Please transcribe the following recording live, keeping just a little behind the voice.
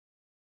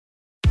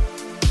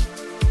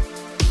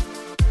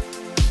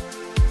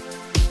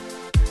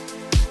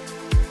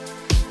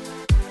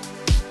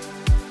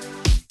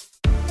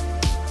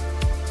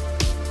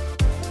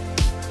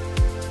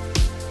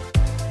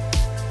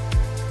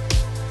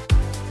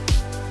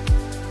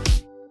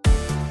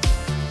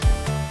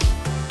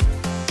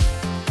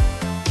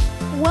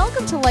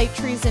Welcome to Light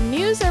Treason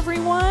News,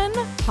 everyone.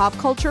 Pop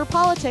culture,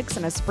 politics,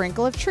 and a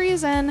sprinkle of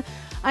treason.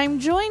 I'm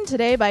joined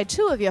today by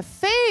two of your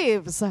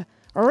faves,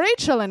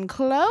 Rachel and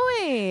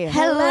Chloe.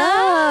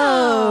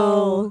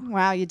 Hello.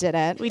 Wow, you did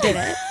it. We did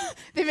it.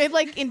 They made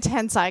like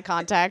intense eye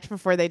contact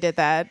before they did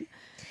that.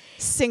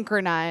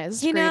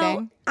 Synchronized You greeting.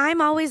 know,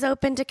 I'm always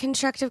open to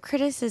constructive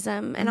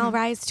criticism, and I'll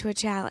rise to a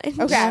challenge.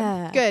 Okay,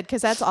 Yeah. good,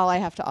 because that's all I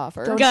have to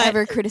offer. Don't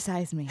ever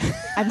criticize me.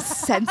 I'm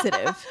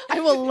sensitive. I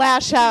will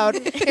lash out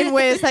in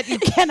ways that you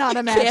cannot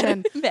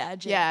imagine.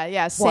 Imagine.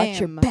 Yeah, same. Watch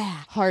your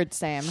back. Hard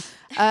same.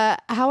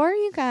 How are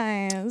you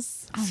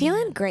guys?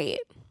 Feeling great.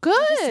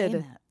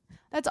 Good.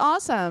 That's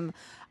awesome.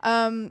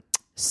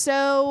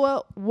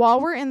 So while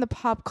we're in the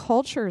pop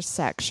culture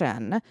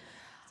section,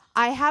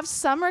 I have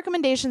some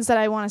recommendations that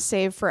I want to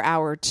save for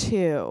hour 2.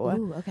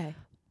 Ooh, okay.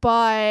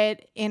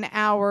 But in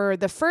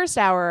the first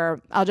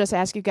hour, I'll just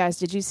ask you guys,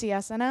 did you see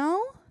SNL?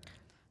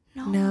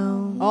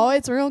 No. Oh,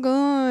 it's real good.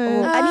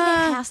 I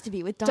mean, it has to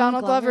be with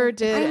Donald Glover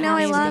did I an know,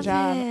 I amazing love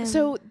job. him.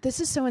 So this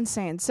is so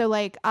insane. So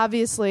like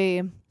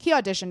obviously he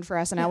auditioned for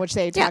SNL, which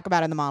they talk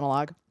about in the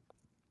monologue.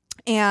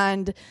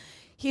 And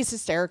he's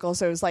hysterical.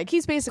 So it was like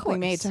he's basically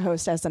made to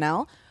host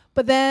SNL.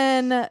 But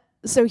then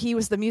so he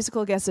was the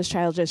musical guest as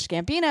Childish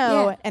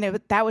Gambino, and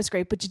that was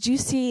great. But did you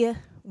see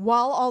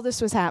while all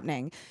this was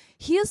happening,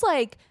 he is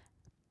like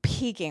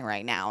peaking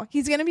right now.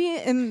 He's going to be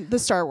in the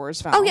Star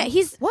Wars film. Oh, yeah.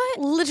 He's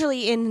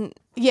literally in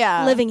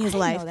living his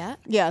life. Know that.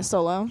 Yeah,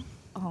 Solo.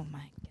 Oh my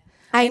god.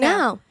 I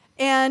know.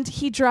 And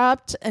he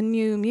dropped a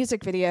new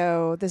music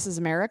video, This Is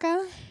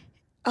America.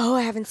 Oh,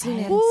 I haven't seen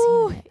it.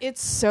 Ooh,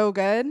 it's so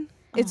good.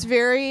 It's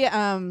very,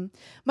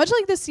 much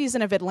like this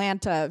season of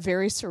Atlanta,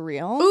 very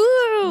surreal.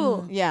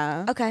 Ooh.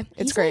 Yeah. Okay.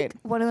 It's He's great.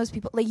 like one of those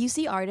people, like you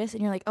see artists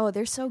and you're like, oh,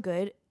 they're so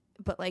good.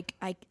 But like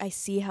I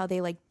see how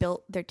they like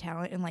built their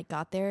talent and like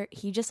got there.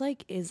 He just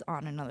like is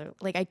on another,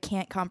 like I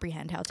can't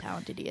comprehend how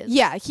talented he is.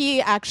 Yeah,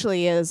 he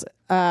actually is.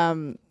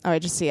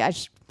 I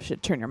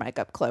should turn your mic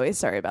up, Chloe.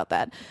 Sorry about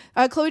that.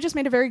 Chloe just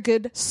made a very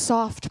good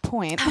soft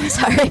point. I'm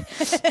sorry.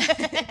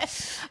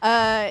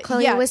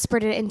 Chloe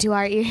whispered it into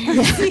our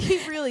ears.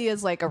 He really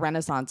is like a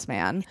Renaissance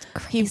man.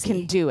 He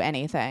can do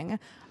anything.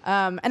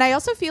 And I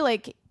also feel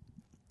like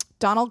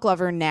Donald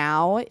Glover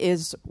now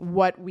is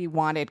what we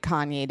wanted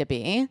Kanye to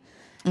be.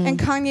 And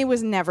Kanye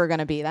was never going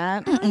to be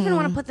that. I don't even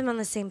want to put them on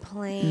the same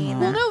plane.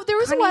 Well, no, there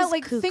was a while,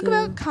 like, Kanye's think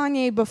cuckoo. about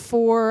Kanye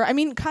before. I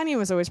mean, Kanye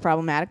was always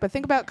problematic, but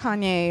think about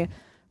Kanye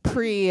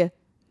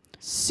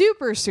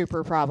super,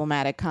 super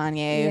problematic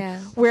Kanye,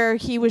 where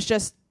he was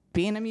just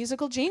being a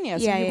musical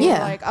genius. Yeah, and people yeah.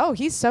 were like, oh,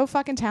 he's so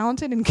fucking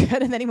talented and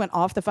good, and then he went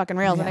off the fucking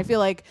rails. And I feel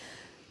like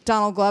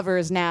Donald Glover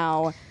is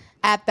now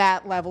at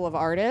that level of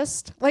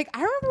artist. Like, I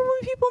remember when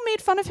people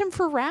made fun of him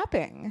for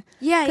rapping.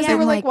 Yeah, Because yeah. they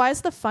were like, like- why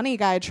is the funny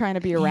guy trying to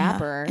be a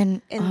rapper?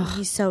 And And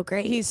he's so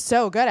great. He's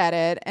so good at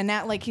it, and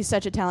now like he's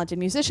such a talented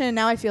musician. And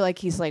now I feel like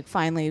he's like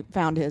finally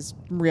found his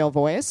real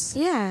voice.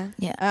 yeah.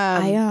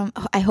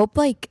 I hope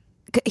like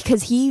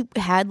because he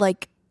had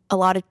like a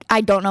lot of,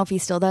 I don't know if he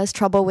still does,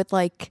 trouble with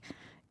like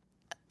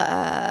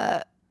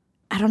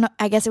I don't know,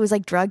 I guess it was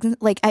like drugs and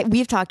like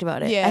we've talked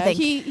about it. Yeah, I think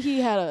he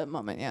had a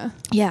moment.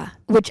 yeah,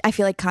 which I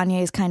feel like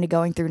Kanye is kind of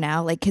going through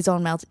now, like his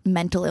own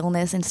mental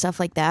illness and stuff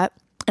like that.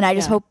 And I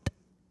just hope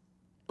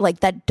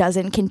like that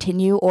doesn't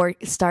continue or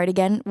start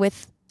again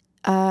with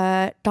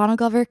Donald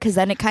Glover, because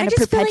then it kind of I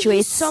just perpetuates feel like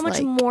he's so much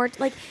like, more.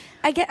 Like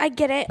I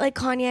get it. Like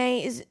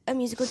Kanye is a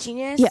musical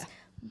genius. Yeah.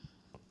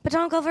 But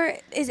Donald Glover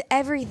is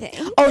everything.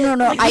 Oh no,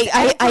 Like,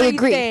 I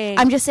agree. everything.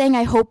 I'm just saying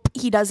I hope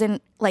he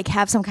doesn't like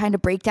have some kind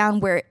of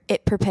breakdown where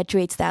it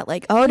perpetuates that,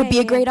 like, oh, to be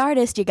a great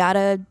artist you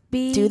gotta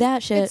do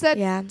that shit. It's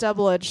that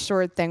double-edged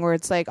sword thing where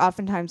it's like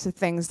oftentimes the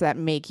things that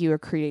make you a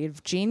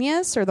creative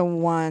genius are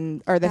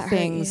the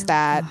things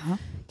that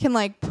can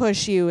like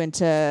push you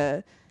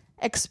into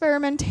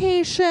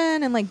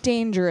experimentation and like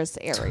dangerous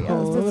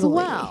areas as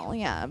well.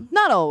 Yeah,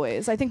 not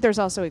always. I think there's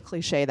also a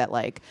cliche that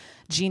like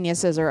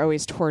geniuses are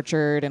always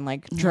tortured and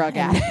like drug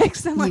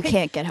addicts and like you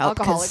can't get help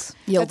alcoholics.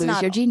 because you'll That's lose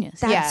not- your genius.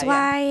 That's Yeah,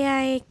 why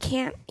I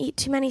can't eat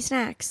too many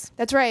snacks.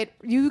 That's right.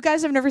 You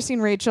guys have never seen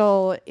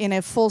Rachel in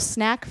a full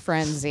snack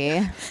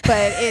frenzy,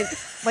 but it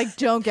like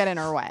don't get in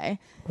her way.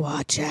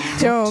 Watch out.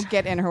 Don't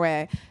get in her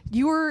way.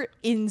 You were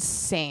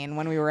insane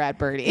when we were at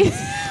Birdie.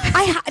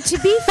 To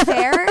be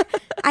fair,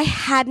 I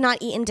had not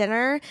eaten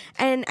dinner,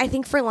 and I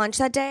think for lunch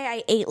that day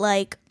I ate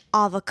like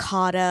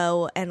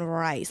avocado and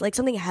rice, like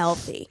something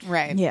healthy.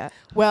 Right. Yeah.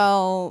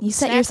 Well, You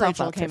set Snack yourself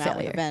Rachel up for came out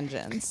with a failure.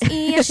 vengeance.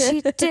 Yes,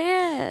 she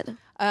did.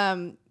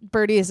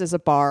 Birdie's is a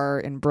bar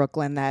in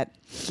Brooklyn that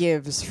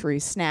gives free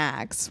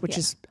snacks, which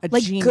is a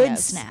Like genius, good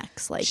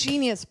snacks, like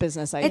genius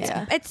business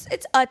idea. It's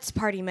Utz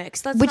party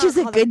mix. That's which not is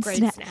a called good great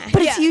snack.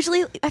 But it's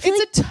usually I feel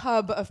It's like a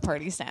tub of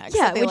party snacks.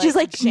 Yeah, that they, which is,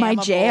 like, jam my a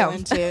bowl jam.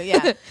 into.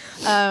 Yeah.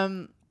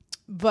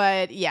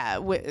 But yeah,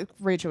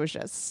 Rachel was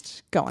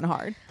just going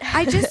hard.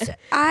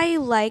 I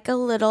like a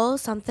little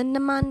something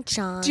to munch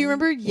on. Do you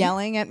remember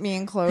yelling at me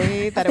and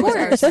Chloe that it was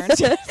our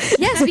turn?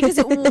 Yes, because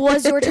it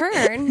was your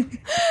turn.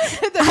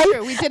 That's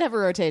true. We did have a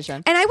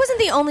rotation. And I wasn't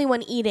the only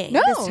one eating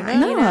this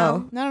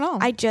time. No.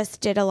 I just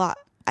did a lot.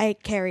 I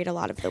carried a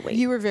lot of the weight.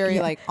 You were very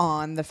like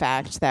on the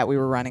fact that we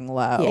were running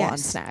low on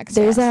snacks.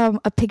 There's a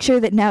picture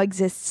that now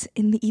exists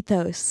in the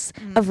ethos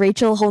of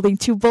Rachel holding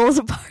 2 bowls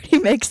of party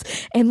mix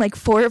and like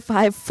 4 or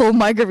 5 full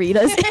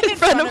margaritas in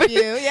front of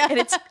you. Yeah. And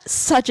it's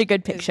such a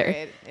good picture.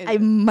 I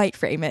might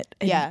frame it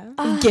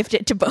and gift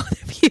it to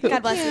both of you.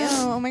 God bless you.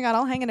 Oh my God,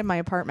 I'll hang it in my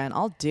apartment.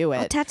 I'll do it.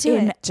 I'll tattoo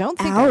in it. Don't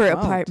think our I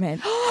won't.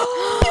 apartment.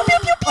 Oh,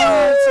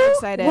 I'm so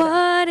excited.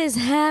 What is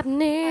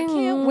happening? I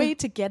can't wait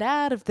to get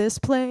out of this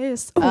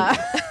place.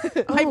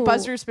 My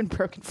buzzer's been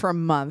broken for a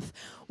month.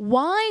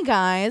 Why,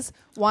 guys?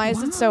 Why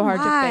is it so hard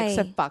to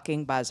fix a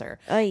fucking buzzer?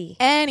 Kill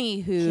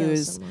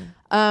Anywho's,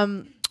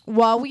 someone.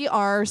 while we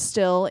are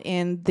still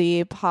in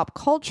the pop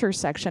culture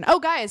section, oh,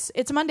 guys,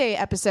 it's a Monday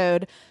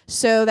episode,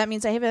 so that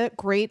means I have a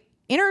great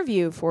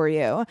interview for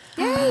you.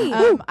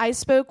 Yay. I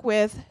spoke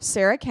with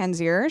Sarah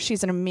Kendzior.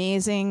 She's an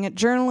amazing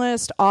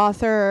journalist,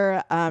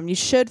 author. You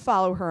should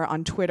follow her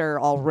on Twitter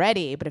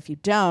already, but if you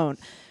don't,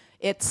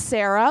 it's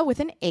Sarah with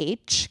an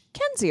H,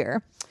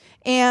 Kendzior.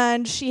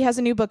 And she has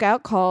a new book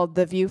out called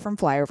The View From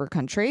Flyover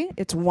Country.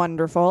 It's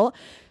wonderful.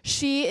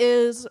 She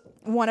is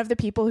one of the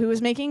people who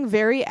was making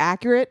very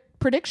accurate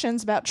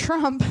predictions about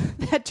Trump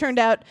that turned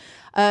out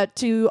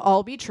to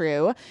all be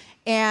true.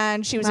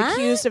 And she was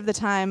accused of the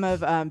time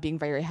of being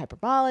very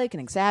hyperbolic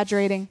and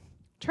exaggerating.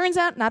 Turns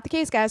out not the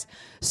case, guys.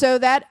 So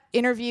that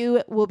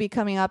interview will be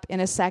coming up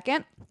in a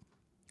second.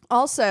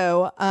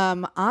 Also,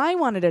 I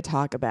wanted to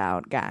talk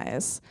about,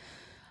 guys,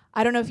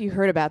 I don't know if you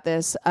heard about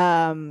this,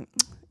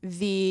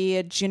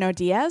 the Junot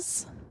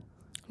Díaz.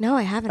 No,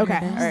 I haven't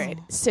heard this. All right.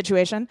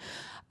 Situation.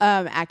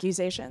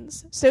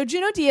 Accusations. So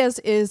Junot Díaz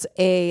is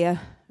a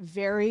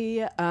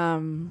very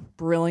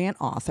brilliant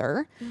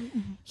author. Mm-hmm.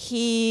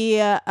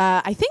 He,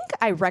 I think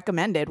I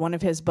recommended one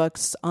of his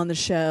books on the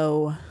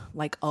show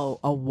like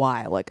a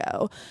while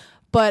ago.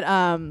 But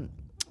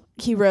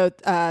he wrote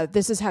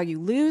This Is How You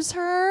Lose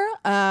Her.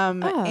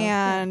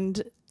 And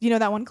you know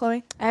that one,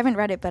 Chloe? I haven't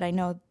read it, but I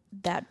know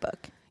that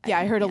book. Yeah,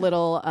 I heard a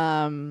little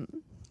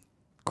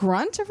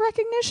grunt of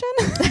recognition.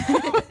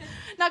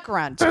 Not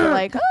grunt, but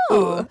like,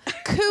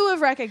 coo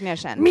of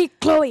recognition. Me,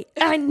 Chloe,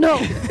 I know.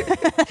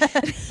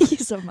 Thank you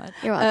so much.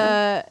 You're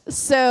welcome.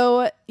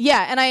 So,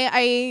 yeah, and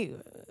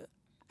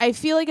I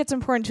feel like it's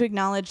important to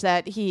acknowledge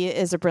that he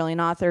is a brilliant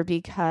author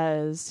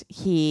because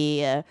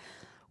he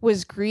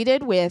was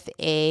greeted with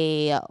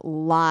a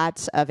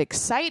lot of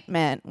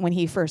excitement when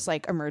he first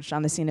like emerged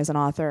on the scene as an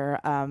author,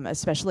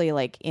 especially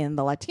like in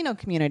the Latino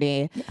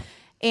community. Yeah.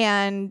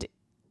 And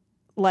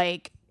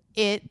like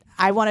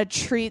I want to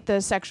treat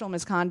the sexual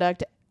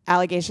misconduct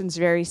allegations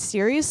very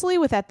seriously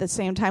with at the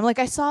same time. Like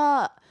I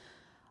saw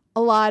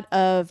a lot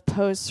of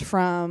posts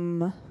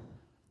from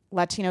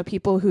Latino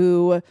people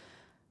who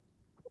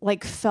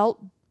like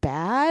felt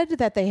bad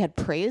that they had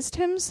praised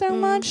him so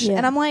much. Yeah.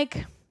 And I'm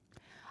like,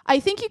 I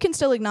think you can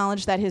still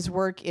acknowledge that his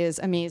work is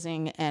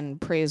amazing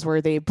and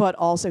praiseworthy, but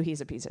also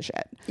he's a piece of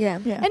shit. Yeah.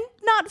 And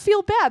not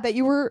feel bad that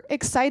you were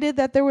excited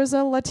that there was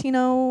a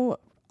Latino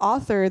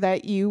author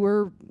that you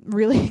were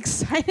really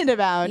excited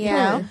about.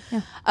 Yeah. You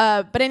know?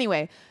 Yeah. But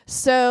anyway,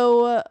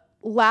 so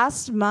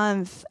last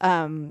month,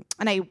 and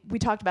we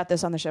talked about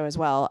this on the show as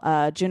well,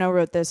 Junot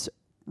wrote this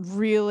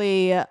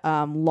really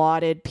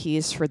lauded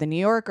piece for The New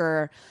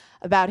Yorker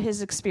about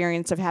his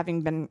experience of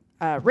having been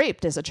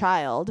raped as a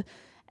child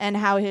and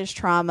how his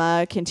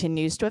trauma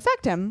continues to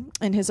affect him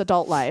in his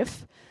adult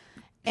life.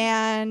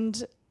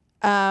 And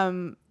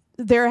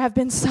there have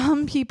been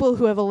some people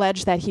who have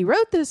alleged that he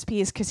wrote this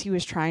piece because he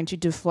was trying to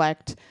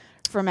deflect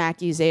from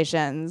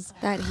accusations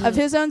of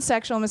his own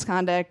sexual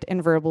misconduct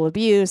and verbal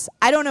abuse.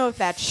 I don't know if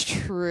that's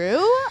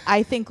true.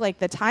 I think like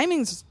the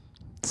timing's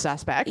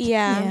suspect.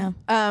 Yeah.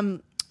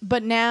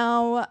 But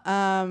now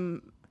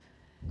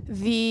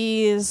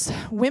these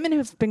women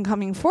who've been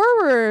coming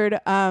forward,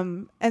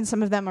 and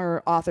some of them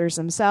are authors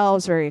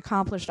themselves, very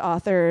accomplished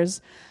authors.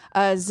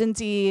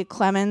 Zinzi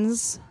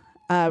Clemens,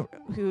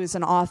 who is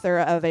an author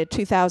of a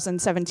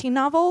 2017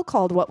 novel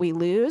called What We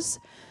Lose.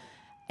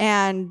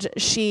 And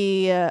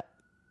she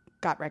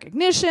got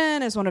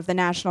recognition as one of the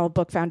National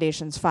Book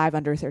Foundation's 5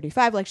 under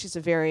 35. Like, she's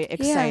a very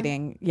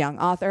exciting young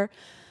author.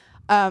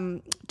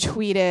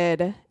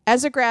 Tweeted,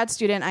 as a grad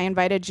student, I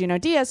invited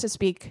Junot Díaz to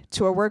speak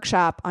to a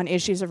workshop on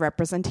issues of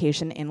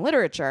representation in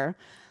literature.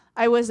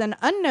 I was an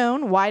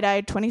unknown,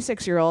 wide-eyed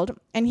 26-year-old,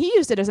 and he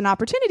used it as an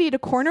opportunity to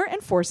corner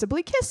and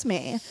forcibly kiss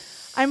me.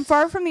 I'm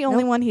far from the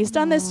only one he's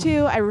done this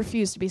to. I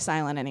refuse to be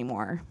silent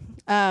anymore.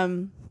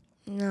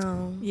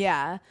 No.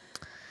 Yeah.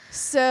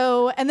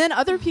 So, and then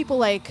other people,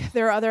 like,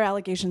 there are other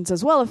allegations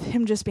as well of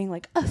him just being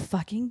like a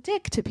fucking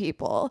dick to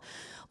people.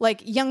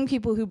 Like young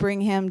people who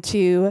bring him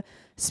to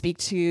speak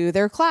to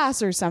their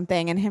class or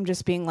something, and him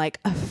just being like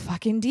a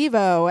fucking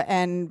devo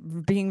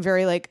and being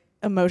very like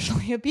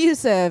emotionally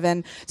abusive.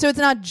 And so it's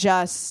not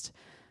just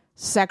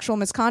sexual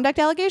misconduct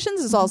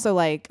allegations. It's also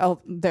like,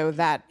 though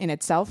that in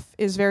itself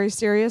is very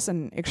serious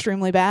and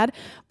extremely bad,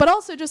 but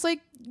also just like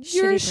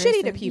you're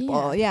shitty to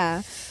people.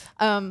 Yeah.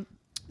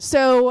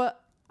 So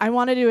I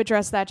wanted to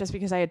address that just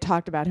because I had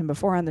talked about him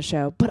before on the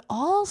show, but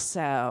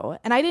also,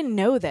 and I didn't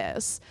know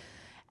this,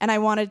 and I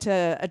wanted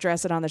to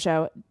address it on the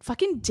show,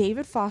 fucking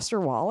David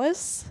Foster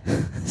Wallace.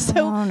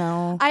 So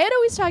I had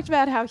always talked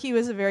about how he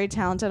was a very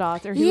talented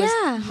author. He was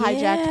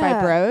hijacked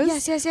by bros.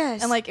 Yes.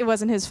 And like it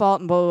wasn't his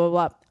fault and blah, blah,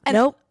 blah.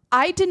 And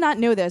I did not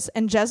know this.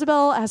 And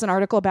Jezebel has an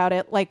article about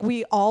it. Like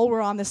we all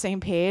were on the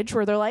same page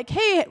where they're like,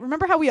 hey,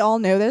 remember how we all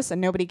know this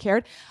and nobody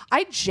cared?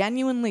 I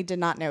genuinely did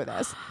not know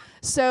this.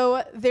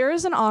 So there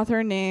is an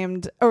author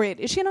named,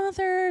 is she an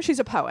author? She's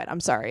a poet. I'm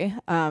sorry.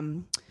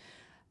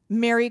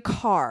 Mary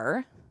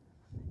Carr.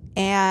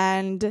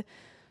 And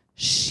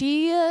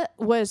she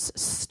was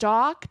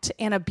stalked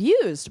and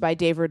abused by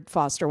David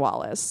Foster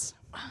Wallace.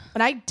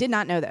 And I did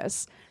not know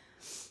this.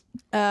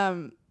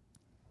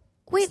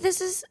 Wait,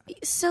 this is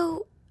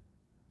so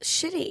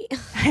shitty.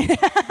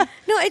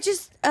 No, it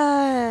just,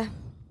 that's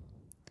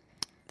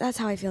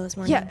how I feel this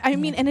morning. Yeah, I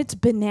mean, and it's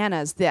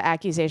bananas, the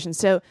accusation.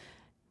 So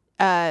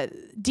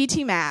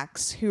D.T.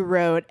 Max, who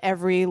wrote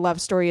Every Love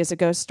Story is a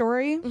Ghost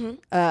Story,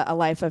 A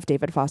Life of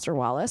David Foster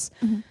Wallace,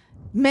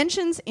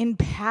 mentions in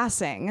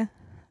passing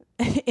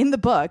in the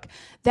book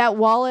that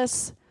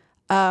Wallace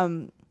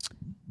threw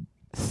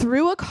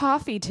a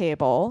coffee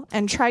table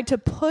and tried to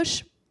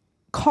push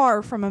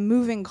Carr from a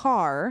moving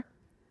car,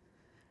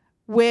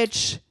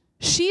 which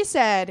she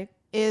said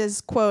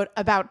is, quote,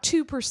 about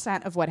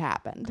 2% of what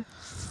happened.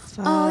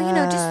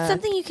 Just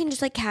something you can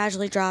just like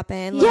casually drop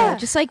in. Yeah,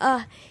 just like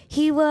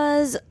he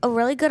was a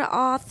really good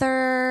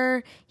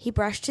author. He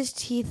brushed his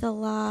teeth a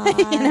lot,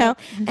 and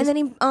then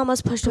he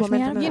almost pushed a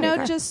woman from a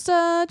car. Just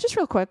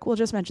real quick. We'll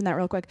just mention that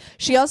real quick.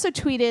 She also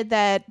tweeted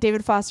that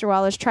David Foster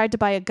Wallace tried to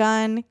buy a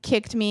gun,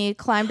 kicked me,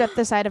 climbed up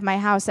the side of my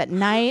house at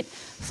night,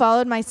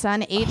 followed my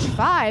son, age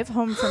 5,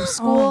 home from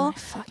school,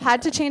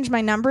 had to change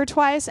my number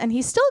twice, and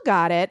he still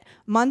got it.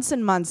 Months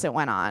and months it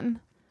went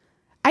on.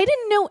 I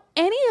didn't know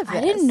any of this. I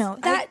didn't know.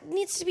 That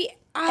needs to be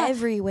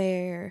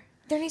everywhere.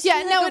 There needs to be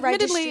like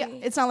admittedly,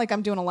 registry. it's not like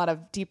I'm doing a lot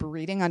of deep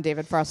reading on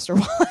David Foster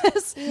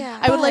Wallace. Yeah,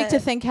 I would like to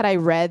think had I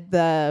read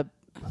the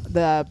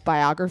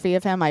biography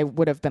of him, I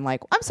would have been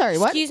like, I'm sorry,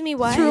 what? Excuse me,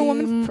 what? Threw a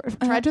woman,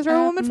 tried to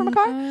throw a woman from a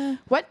car?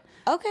 What?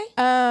 Okay.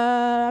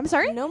 I'm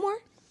sorry? No more?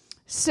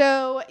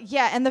 So,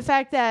 yeah, and the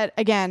fact that,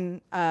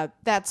 again,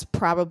 that's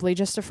probably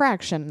just a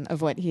fraction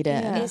of what he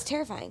did. Yeah. It is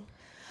terrifying.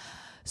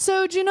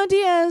 So, Junot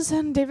Díaz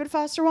and David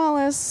Foster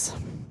Wallace.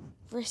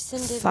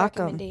 Rescinded Fuck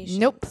 'em. recommendations.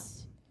 Nope.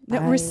 No,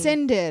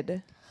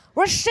 rescinded.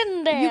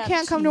 Rescinded. You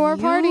can't come to our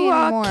party You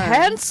are anymore.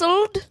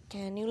 cancelled.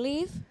 Can you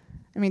leave?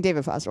 I mean,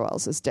 David Foster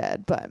Wallace is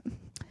dead, but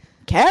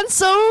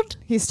Cancelled.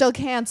 he's still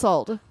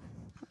canceled.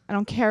 I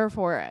don't care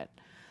for it.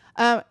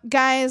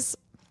 Guys,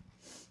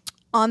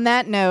 on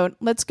that note,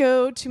 let's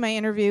go to my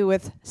interview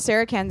with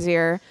Sarah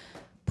Kendzior.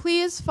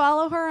 Please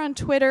follow her on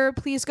Twitter.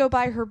 Please go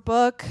buy her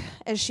book.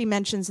 As she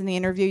mentions in the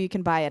interview, you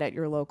can buy it at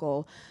your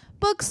local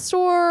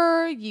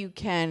bookstore. You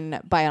can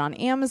buy it on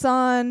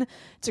Amazon.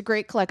 It's a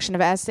great collection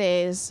of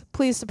essays.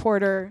 Please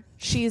support her.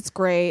 She's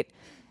great.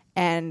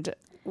 And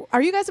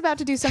are you guys about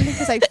to do something?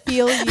 Because I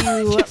feel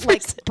you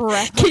like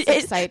breathless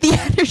excitement.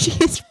 The energy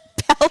is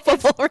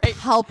palpable, right?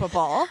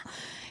 Palpable.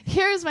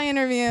 Here's my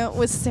interview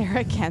with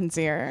Sarah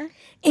Kendzior.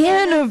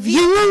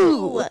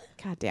 Interview.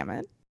 God damn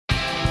it.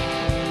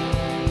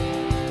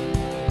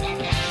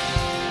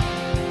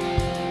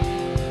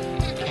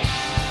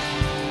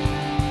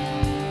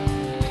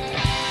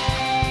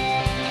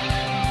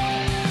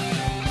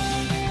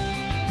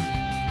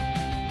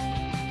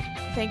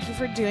 Thank you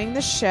for doing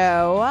the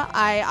show.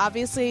 I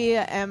obviously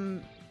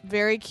am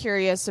very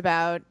curious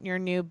about your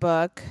new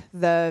book,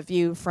 The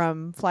View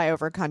From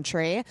Flyover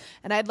Country,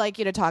 and I'd like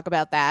you to talk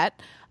about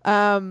that.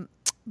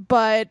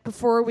 But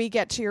before we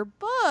get to your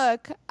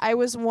book, I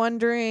was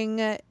wondering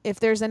if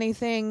there's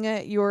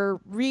anything you're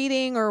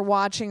reading or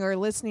watching or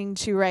listening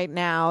to right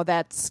now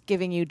that's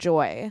giving you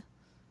joy.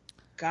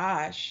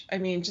 Gosh, I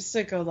mean, just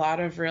like a lot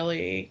of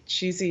really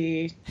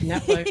cheesy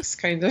Netflix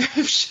kind of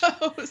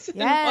shows and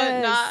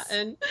whatnot.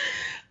 And,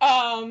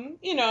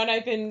 and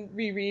I've been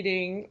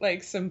rereading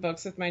like some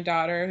books with my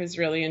daughter who's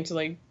really into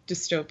like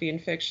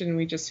dystopian fiction.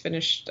 We just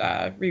finished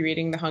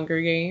rereading The Hunger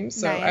Games.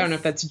 So Nice. I don't know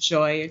if that's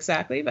joy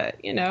exactly, but,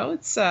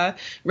 it's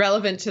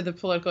relevant to the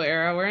political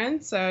era we're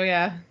in. So,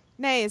 yeah.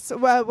 Nice.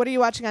 What are you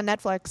watching on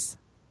Netflix?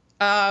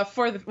 It's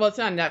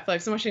on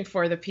Netflix. I'm watching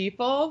For the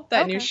People,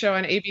 that new show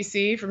on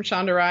ABC from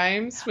Shonda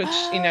Rhimes, which,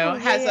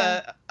 has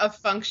a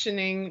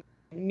functioning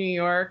New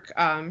York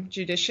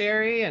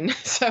judiciary. And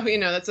so,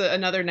 that's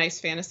another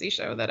nice fantasy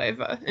show that I've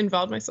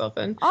involved myself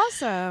in.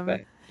 Awesome.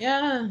 But,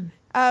 yeah.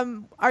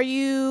 Are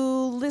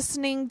you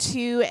listening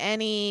to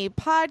any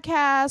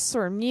podcasts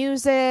or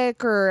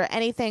music or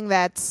anything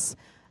that's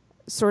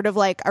sort of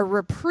like a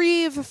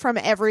reprieve from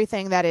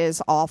everything that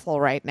is awful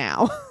right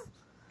now?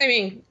 I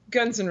mean,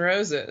 Guns N'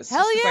 Roses.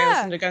 Hell just 'cause yeah. I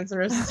listen to Guns N'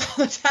 Roses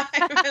all the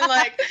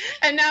time.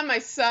 And now my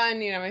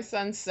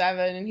son's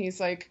 7 and he's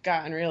like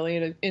gotten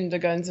really into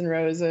Guns N'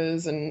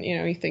 Roses, and,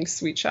 he thinks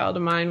Sweet Child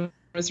of Mine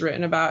was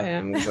written about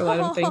him, so let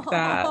him think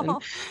that.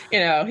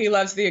 And, he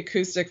loves the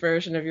acoustic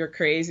version of You're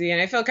Crazy. And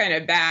I feel kind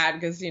of bad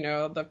because,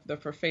 the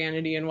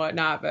profanity and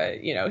whatnot, but,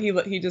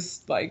 he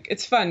just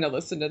it's fun to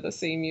listen to the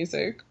same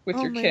music with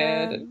your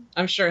kid. God. And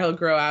I'm sure he'll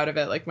grow out of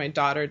it like my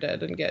daughter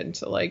did and get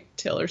into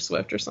Taylor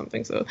Swift or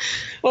something. So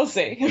we'll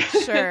see.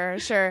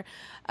 Sure.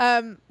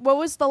 What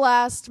was the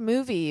last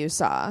movie you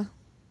saw?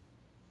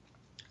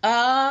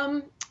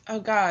 Oh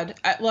God.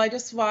 I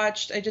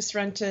just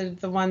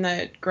rented the one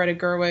that Greta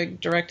Gerwig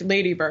directed,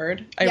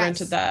 Ladybird. I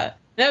rented that.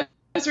 That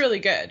was really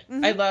good.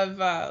 Mm-hmm. I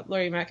love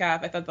Laurie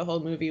Metcalf. I thought the whole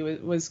movie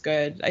was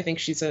good. I think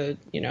she's a,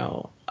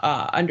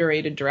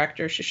 underrated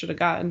director. She should have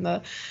gotten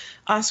the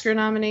Oscar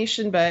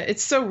nomination, but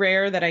it's so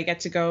rare that I get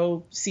to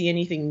go see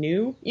anything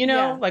new,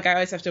 I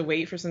always have to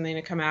wait for something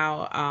to come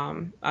out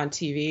on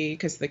TV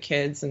because the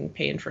kids and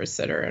paying for a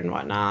sitter and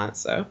whatnot.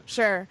 So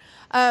sure.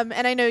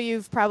 And I know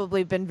you've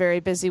probably been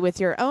very busy with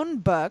your own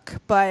book,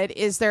 but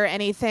is there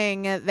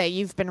anything that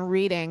you've been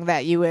reading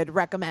that you would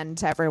recommend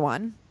to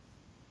everyone?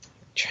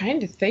 Trying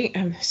to think.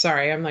 I'm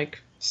sorry. I'm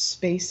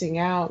spacing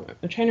out.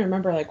 I'm trying to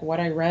remember what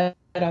I read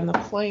on the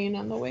plane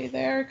on the way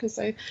there because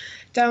I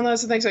downloaded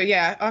some things. So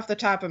yeah, off the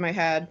top of my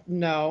head,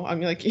 no. I'm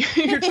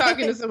you're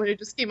talking to someone who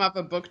just came off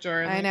a book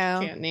tour and I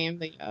know. Can't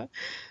name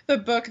the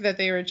book that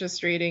they were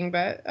just reading,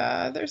 but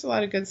there's a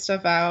lot of good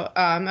stuff out.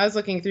 I was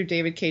looking through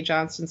David K.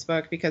 Johnston's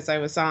book because I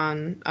was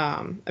on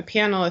a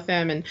panel with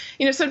him, and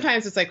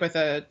sometimes it's with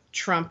a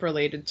Trump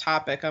related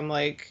topic, I'm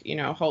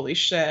holy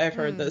shit, I've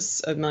heard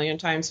this a million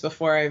times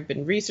before. I've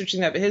been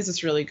researching that, but his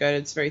is really good.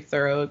 It's very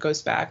thorough. It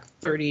goes back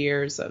 30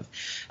 years of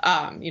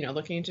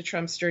looking into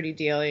Trump's dirty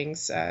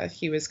dealings.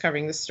 He was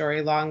covering this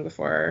story long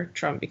before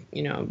Trump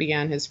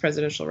began his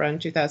presidential run in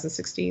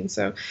 2016.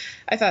 So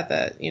I thought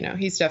that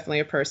he's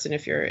definitely a person,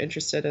 if you're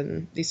interested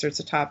in these sorts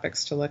of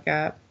topics, to look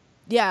at.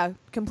 Yeah,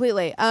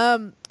 completely.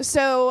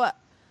 So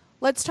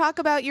let's talk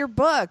about your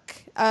book.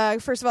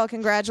 First of all,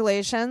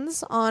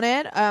 congratulations on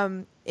it.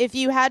 If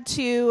you had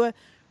to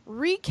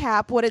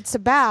recap what it's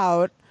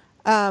about,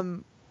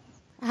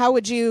 how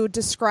would you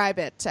describe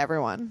it to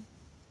everyone?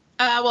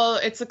 Well,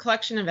 it's a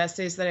collection of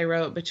essays that I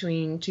wrote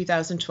between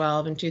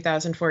 2012 and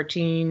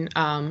 2014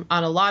 on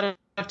a lot of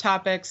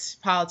topics: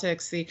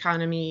 politics, the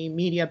economy,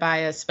 media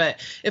bias. But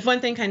if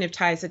one thing kind of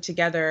ties it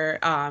together,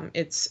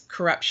 it's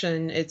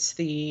corruption, it's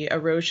the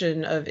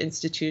erosion of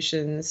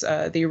institutions,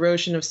 the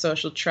erosion of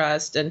social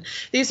trust. And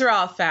these are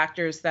all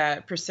factors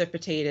that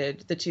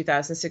precipitated the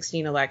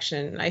 2016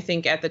 election. I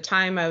think at the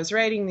time I was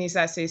writing these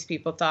essays,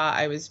 people thought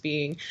I was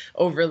being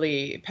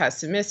overly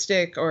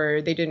pessimistic,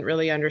 or they didn't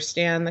really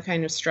understand the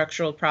kind of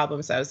structural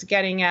problems I was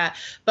getting at.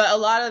 But a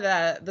lot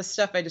of the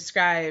stuff I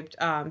described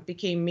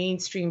became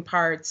mainstream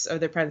parts of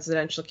the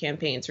presidential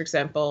campaigns. For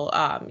example,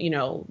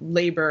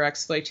 labor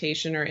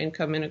exploitation or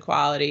income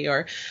inequality,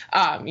 or,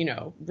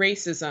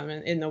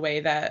 racism in the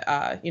way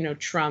that,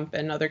 Trump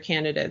and other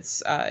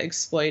candidates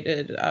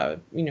exploited,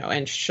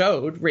 and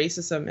showed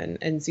racism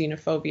and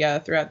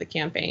xenophobia throughout the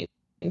campaign.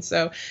 And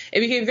so it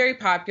became very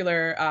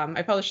popular.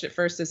 I published it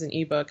first as an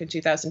ebook in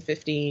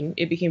 2015.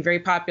 It became very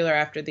popular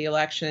after the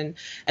election.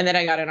 And then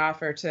I got an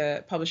offer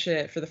to publish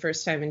it for the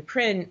first time in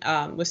print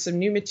with some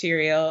new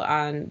material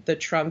on the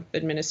Trump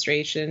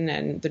administration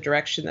and the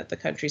direction that the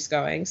country's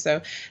going.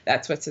 So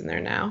that's what's in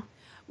there now.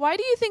 Why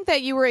do you think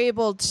that you were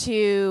able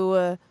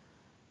to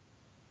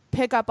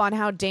pick up on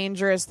how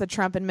dangerous the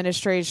Trump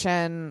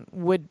administration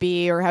would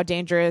be, or how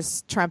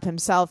dangerous Trump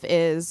himself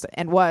is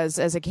and was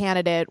as a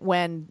candidate,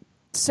 when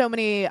so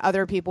many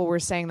other people were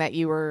saying that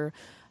you were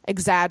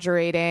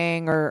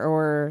exaggerating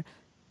or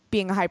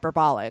being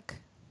hyperbolic?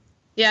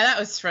 Yeah, that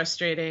was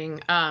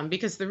frustrating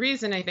because the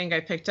reason I think I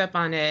picked up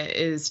on it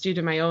is due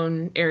to my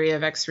own area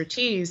of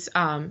expertise,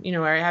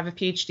 where I have a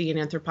PhD in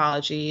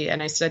anthropology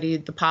and I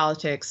studied the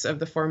politics of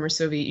the former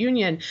Soviet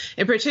Union,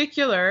 in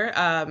particular,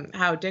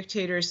 how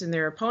dictators and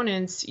their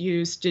opponents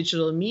use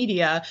digital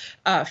media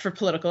for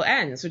political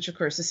ends, which, of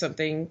course, is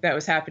something that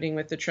was happening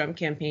with the Trump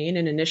campaign.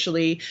 And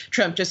initially,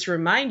 Trump just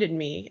reminded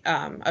me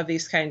of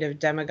these kind of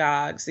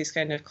demagogues, these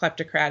kind of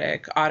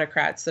kleptocratic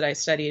autocrats that I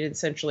studied in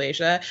Central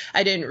Asia.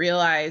 I didn't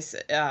realize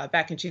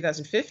back in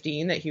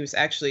 2015 that he was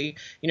actually,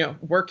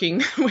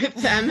 working with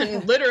them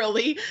and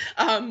literally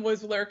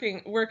was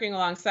working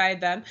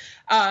alongside them.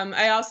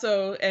 I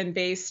also am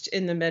based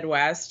in the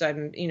Midwest. I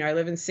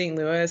live in St.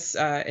 Louis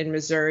in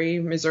Missouri.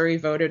 Missouri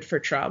voted for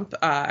Trump.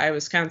 I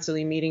was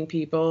constantly meeting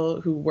people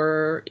who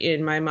were,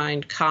 in my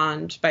mind,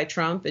 conned by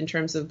Trump in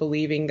terms of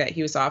believing that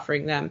he was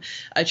offering them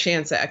a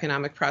chance at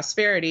economic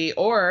prosperity,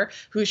 or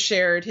who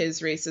shared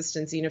his racist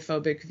and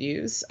xenophobic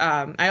views.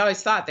 I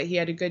always thought that he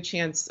had a good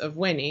chance of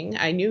winning.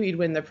 I knew he'd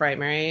win the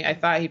primary. I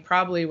thought he'd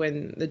probably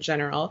win the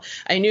general.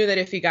 I knew that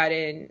if he got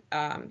in,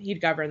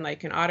 he'd govern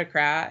like an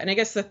autocrat. And I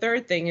guess the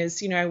third thing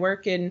is, I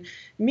work in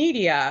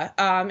media,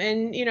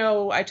 and,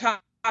 I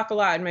talk a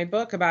lot in my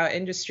book about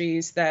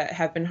industries that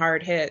have been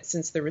hard hit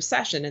since the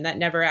recession and that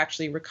never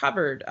actually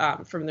recovered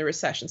from the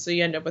recession. So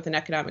you end up with an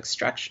economic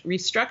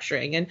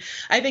restructuring. And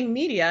I think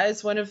media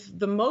is one of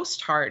the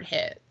most hard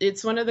hit.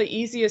 It's one of the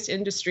easiest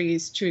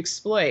industries to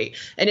exploit.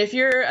 And if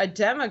you're a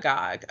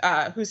demagogue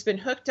who's been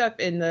hooked up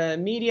in the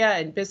media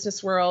and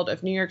business world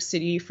of New York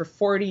City for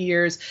 40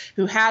 years,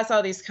 who has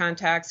all these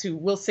contacts, who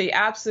will say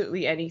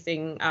absolutely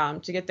anything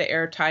to get the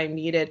airtime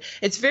needed,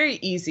 it's very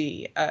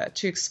easy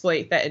to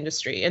exploit that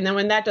industry. And then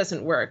when that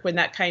doesn't work, when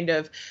that kind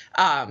of,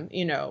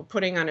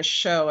 putting on a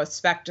show, a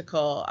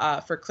spectacle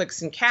for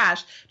clicks and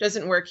cash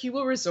doesn't work, he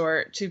will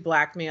resort to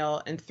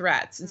blackmail and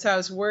threats. And so I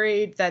was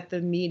worried that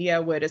the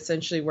media would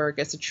essentially work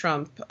as a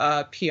Trump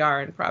PR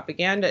and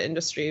propaganda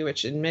industry,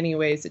 which in many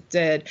ways it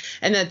did,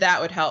 and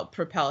that would help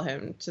propel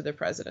him to the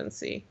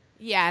presidency.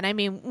 Yeah, and I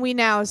mean, we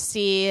now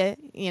see,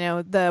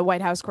 the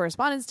White House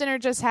Correspondents' Dinner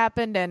just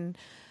happened, and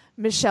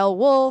Michelle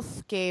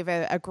Wolf gave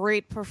a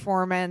great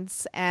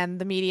performance, and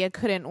the media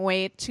couldn't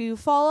wait to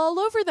fall all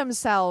over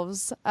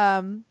themselves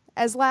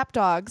as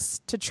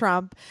lapdogs to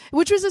Trump,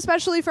 which was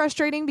especially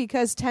frustrating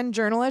because 10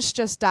 journalists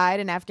just died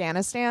in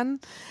Afghanistan.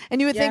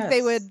 And you would think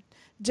they would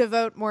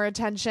devote more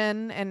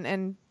attention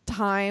and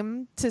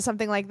time to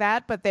something like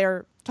that, but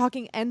they're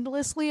talking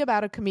endlessly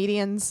about a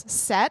comedian's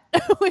set,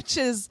 which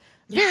is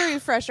very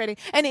frustrating,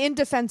 and in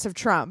defense of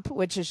Trump,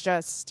 which is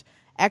just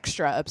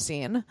extra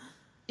obscene.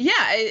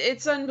 Yeah,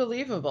 it's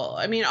unbelievable.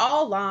 I mean,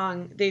 all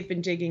along, they've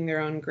been digging their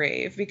own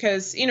grave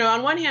because,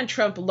 on one hand,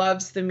 Trump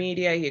loves the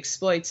media. He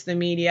exploits the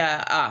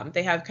media.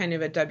 They have kind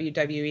of a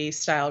WWE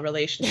style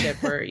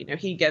relationship where,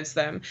 he gives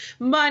them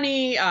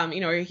money,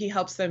 or he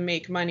helps them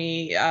make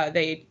money.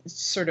 They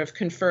sort of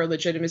confer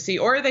legitimacy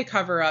or they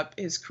cover up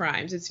his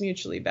crimes. It's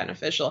mutually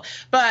beneficial.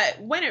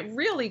 But when it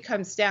really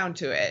comes down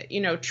to it,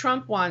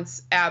 Trump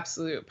wants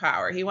absolute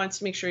power. He wants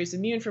to make sure he's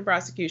immune from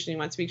prosecution. He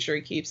wants to make sure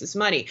he keeps his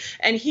money.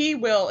 And he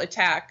will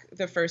attack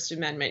the First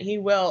Amendment. He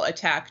will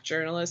attack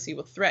journalists. He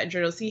will threaten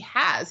journalists. He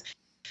has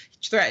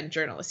threatened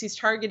journalists. He's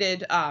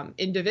targeted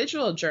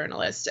individual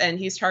journalists, and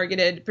he's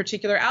targeted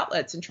particular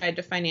outlets and tried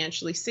to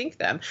financially sink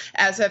them,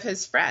 as have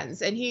his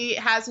friends. And he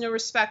has no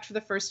respect for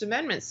the First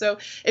Amendment. So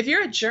if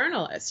you're a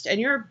journalist and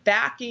you're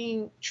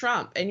backing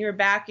Trump and you're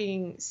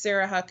backing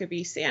Sarah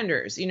Huckabee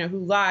Sanders, who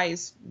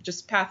lies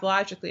just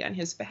pathologically on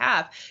his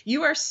behalf,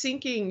 you are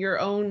sinking your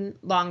own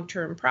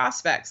long-term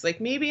prospects. Like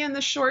maybe in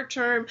the short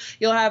term,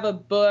 you'll have a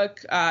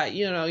book,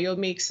 you'll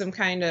make some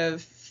kind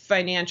of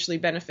financially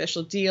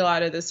beneficial deal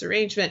out of this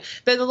arrangement.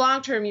 But in the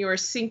long term, you are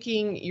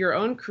sinking your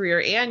own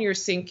career and you're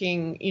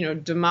sinking,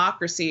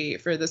 democracy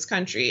for this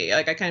country.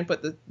 Like I kind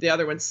of put the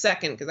other one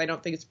second because I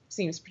don't think it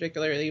seems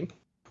particularly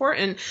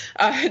important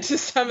to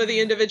some of the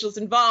individuals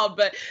involved.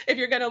 But if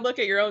you're going to look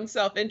at your own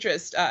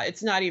self-interest,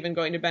 it's not even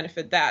going to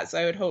benefit that. So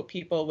I would hope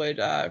people would,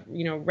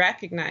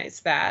 recognize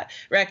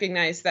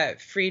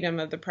that freedom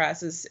of the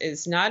press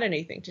is not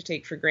anything to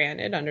take for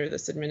granted under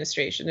this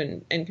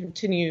administration and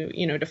continue,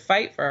 to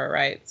fight for our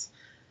rights.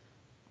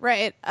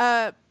 Right.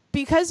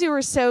 Because you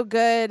were so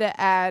good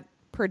at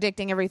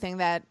predicting everything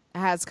that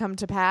has come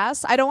to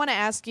pass, I don't want to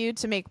ask you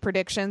to make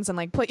predictions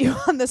and put you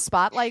on the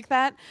spot like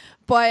that,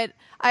 but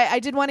I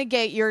did want to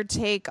get your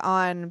take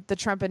on the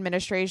Trump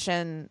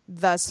administration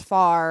thus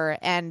far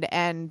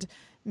and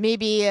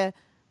maybe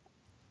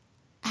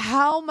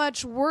how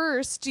much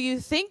worse do you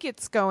think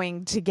it's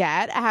going to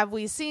get? Have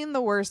we seen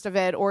the worst of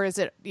it, or is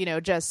it,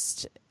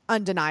 just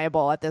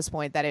undeniable at this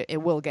point that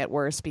it will get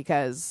worse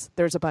because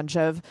there's a bunch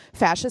of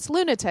fascist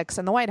lunatics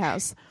in the White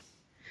House?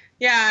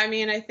 Yeah, I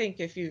mean, I think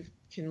if you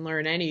can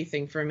learn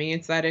anything from me,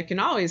 it's that it can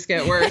always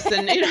get worse.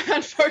 And,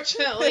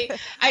 unfortunately,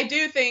 I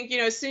do think,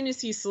 as soon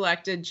as he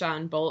selected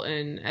John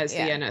Bolton as the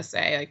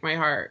NSA, my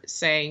heart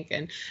sank.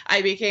 And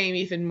I became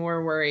even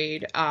more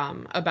worried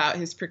about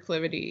his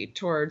proclivity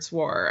towards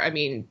war. I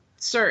mean,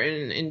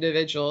 certain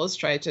individuals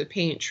tried to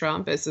paint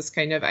Trump as this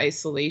kind of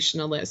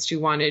isolationist who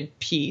wanted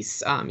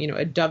peace, a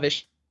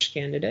dovish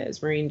candidate,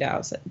 as Maureen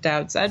Dowd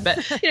said. But,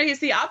 he's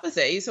the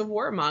opposite. He's a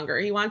warmonger.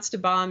 He wants to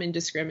bomb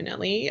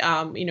indiscriminately.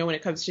 When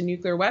it comes to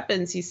nuclear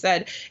weapons, he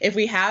said, if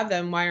we have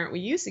them, why aren't we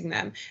using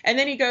them? And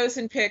then he goes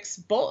and picks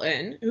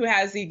Bolton, who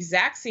has the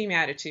exact same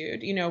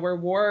attitude, where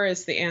war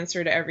is the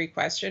answer to every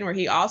question, where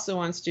he also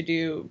wants to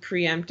do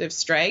preemptive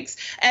strikes.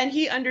 And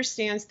he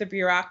understands the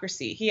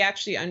bureaucracy. He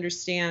actually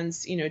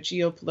understands,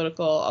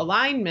 geopolitical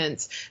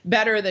alignments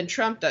better than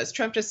Trump does.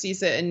 Trump just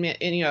sees it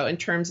in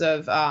terms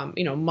of,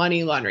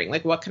 money laundering.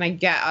 What can I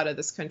get out of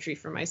this country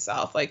for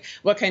myself?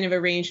 What kind of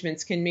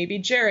arrangements can maybe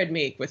Jared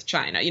make with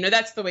China?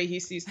 That's the way he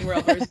sees the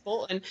world. Whereas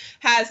Bolton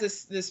has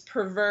this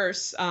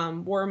perverse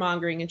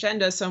warmongering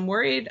agenda. So I'm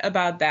worried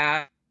about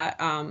that.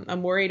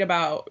 I'm worried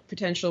about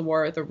potential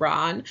war with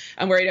Iran.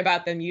 I'm worried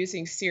about them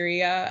using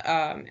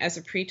Syria as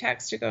a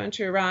pretext to go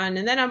into Iran.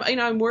 And then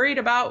I'm worried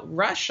about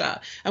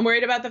Russia. I'm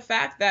worried about the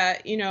fact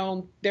that,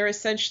 they're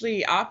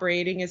essentially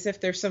operating as if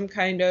there's some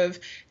kind of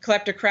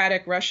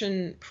kleptocratic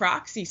Russian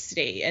proxy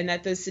state, and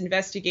that this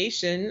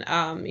investigation,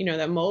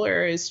 that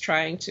Mueller is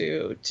trying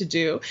to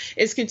do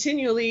is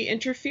continually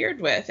interfered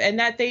with, and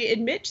that they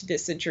admit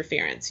this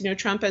interference.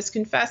 Trump has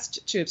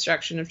confessed to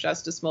obstruction of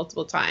justice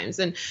multiple times.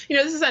 And,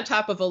 this is on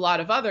top of a lot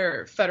of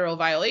other federal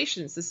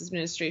violations this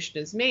administration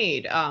has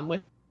made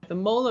with the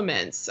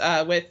emoluments,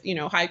 with,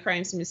 high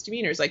crimes and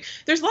misdemeanors. Like,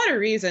 there's a lot of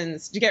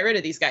reasons to get rid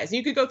of these guys. And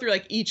you could go through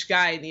like each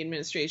guy in the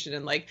administration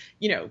and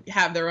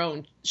have their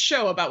own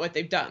show about what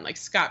they've done. Like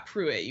Scott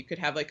Pruitt, you could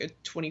have like a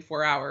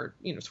 24-hour,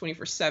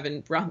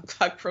 24/7 round the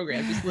clock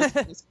program just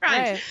listing his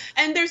crimes. Right.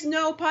 And there's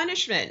no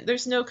punishment.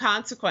 There's no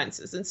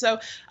consequences. And so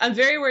I'm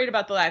very worried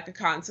about the lack of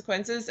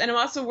consequences. And I'm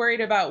also worried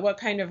about what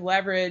kind of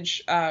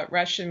leverage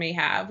Russia may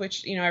have,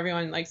 which,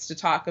 everyone likes to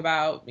talk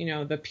about,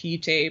 the P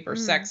tape or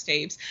sex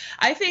tapes.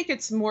 I think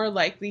it's more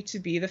likely to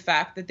be the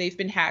fact that they've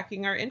been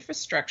hacking our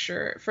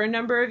infrastructure for a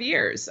number of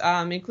years,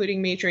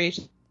 including major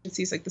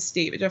agencies like the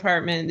State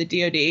Department, the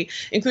DoD,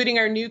 including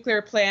our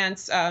nuclear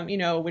plants,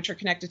 which are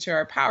connected to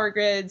our power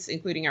grids,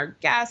 including our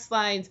gas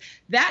lines.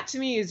 That to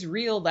me is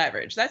real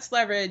leverage. That's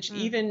leverage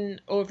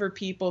even over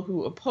people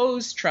who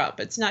oppose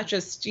Trump. It's not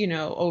just,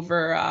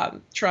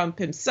 over Trump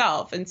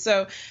himself. And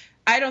so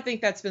I don't think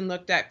that's been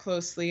looked at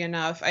closely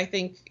enough. I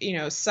think,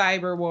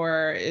 cyber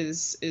war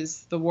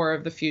is the war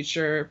of the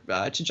future,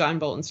 to John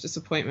Bolton's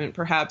disappointment,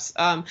 perhaps.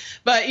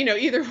 But,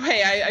 either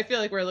way, I feel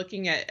like we're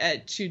looking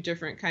at two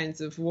different kinds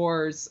of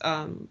wars.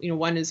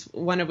 One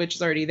of which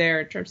is already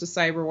there in terms of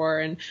cyber war,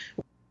 and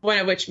one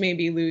of which may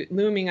be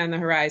looming on the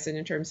horizon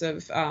in terms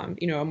of, a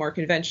more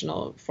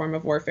conventional form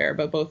of warfare,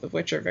 but both of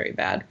which are very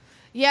bad.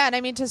 Yeah.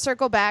 And to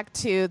circle back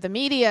to the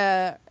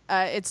media,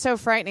 it's so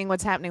frightening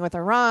what's happening with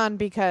Iran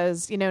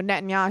because,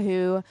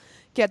 Netanyahu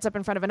gets up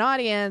in front of an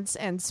audience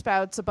and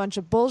spouts a bunch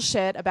of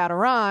bullshit about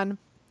Iran.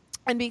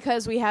 And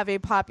because we have a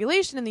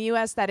population in the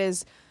U.S. that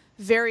is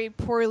very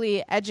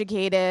poorly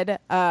educated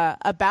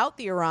about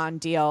the Iran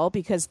deal,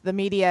 because the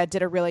media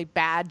did a really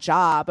bad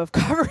job of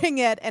covering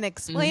it and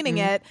explaining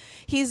it,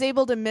 he's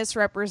able to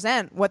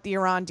misrepresent what the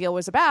Iran deal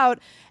was about.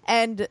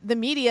 And the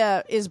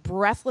media is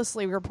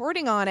breathlessly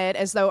reporting on it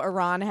as though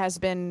Iran has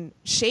been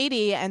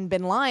shady and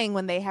been lying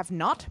when they have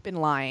not been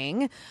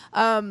lying.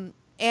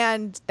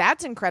 And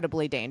that's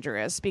incredibly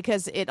dangerous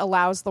because it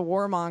allows the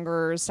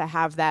warmongers to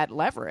have that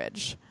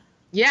leverage.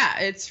 Yeah,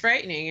 it's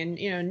frightening. And,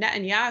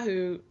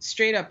 Netanyahu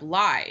straight up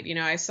lied.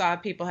 I saw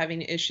people having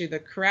to issue the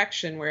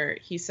correction where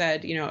he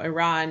said,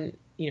 Iran,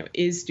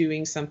 is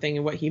doing something,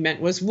 and what he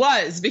meant was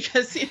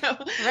because,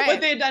 right.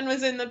 What they had done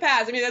was in the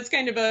past. I mean, that's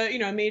kind of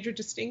a major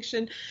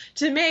distinction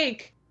to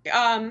make.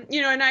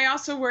 And I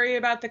also worry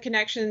about the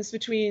connections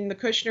between the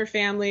Kushner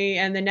family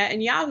and the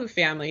Netanyahu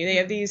family. They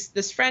have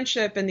this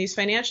friendship and these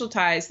financial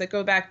ties that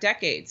go back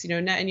decades.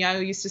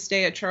 Netanyahu used to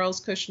stay at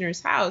Charles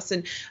Kushner's house.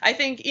 And I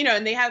think,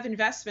 and they have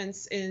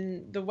investments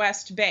in the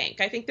West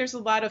Bank. I think there's a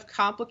lot of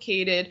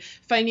complicated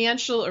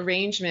financial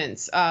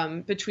arrangements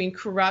between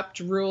corrupt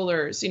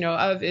rulers,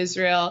 of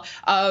Israel,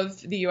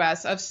 of the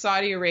U.S., of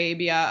Saudi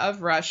Arabia,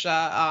 of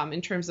Russia, in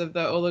terms of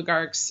the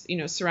oligarchs,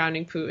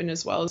 surrounding Putin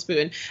as well as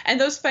Putin.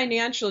 And those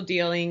financial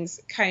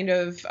dealings kind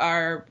of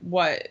are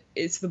what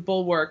is the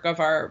bulwark of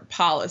our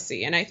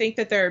policy. And I think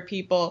that there are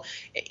people,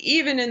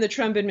 even in the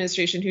Trump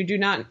administration, who do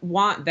not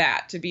want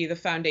that to be the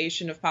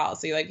foundation of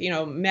policy. Like,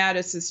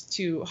 Mattis is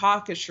too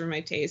hawkish for my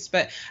taste,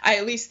 but I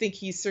at least think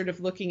he's sort of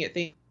looking at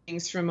things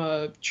from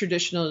a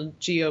traditional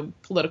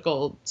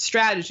geopolitical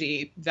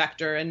strategy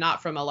vector and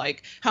not from a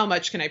how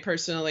much can I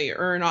personally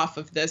earn off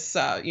of this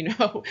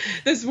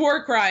this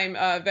war crime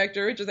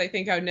vector, which is I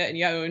think how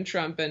Netanyahu and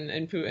Trump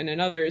and Putin and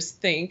others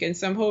think. And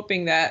so I'm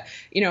hoping that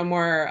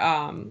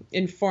more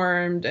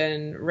informed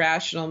and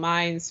rational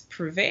minds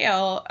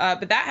prevail,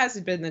 but that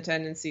hasn't been the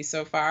tendency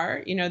so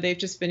far. They've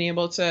just been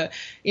able to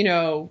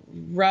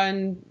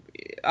run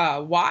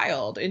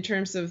wild in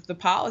terms of the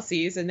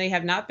policies, and they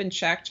have not been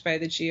checked by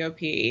the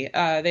GOP.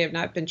 They have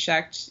not been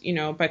checked,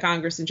 by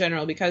Congress in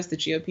general, because the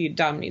GOP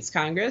dominates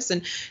Congress.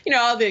 And,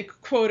 all the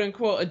quote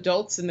unquote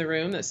adults in the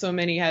room that so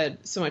many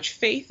had so much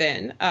faith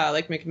in,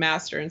 like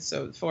McMaster and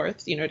so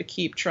forth, to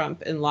keep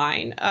Trump in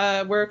line,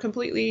 were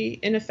completely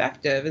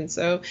ineffective. And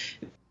so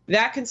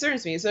that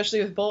concerns me,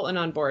 especially with Bolton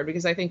on board,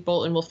 because I think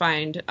Bolton will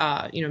find,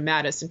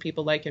 Mattis and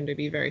people like him to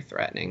be very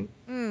threatening.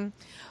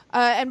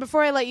 And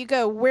before I let you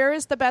go, where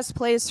is the best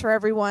place for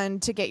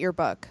everyone to get your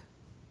book?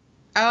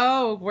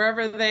 Oh,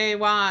 wherever they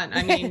want.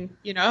 I mean,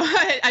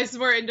 I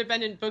support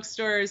independent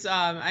bookstores.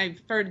 I've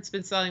heard it's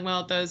been selling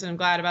well at those, and I'm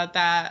glad about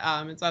that.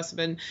 It's also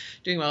been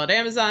doing well at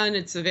Amazon.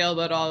 It's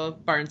available at all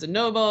of Barnes &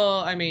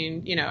 Noble. I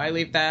mean, I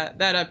leave that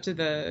up to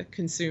the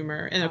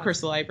consumer, and of course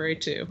the library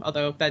too,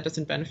 although that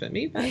doesn't benefit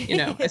me, but,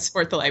 I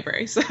support the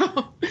library. So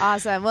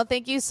awesome. Well,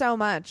 thank you so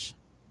much.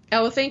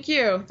 Oh, well, thank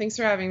you. Thanks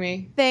for having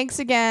me. Thanks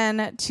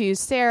again to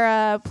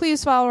Sarah.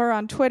 Please follow her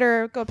on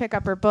Twitter. Go pick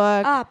up her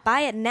book.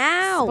 Buy it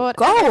now.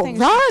 Run.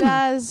 She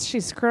does.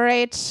 She's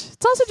great.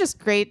 It's also just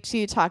great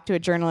to talk to a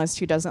journalist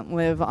who doesn't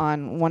live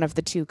on one of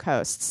the two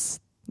coasts.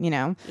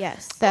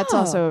 Yes. That's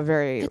also a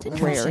very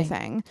rare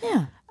thing.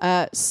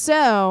 Yeah.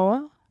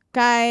 So,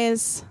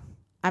 guys,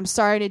 I'm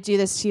sorry to do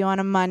this to you on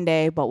a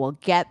Monday, but we'll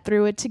get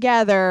through it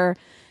together.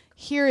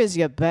 Here is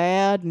your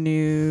bad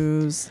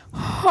news.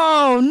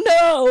 Oh,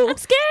 no. I'm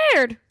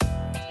scared.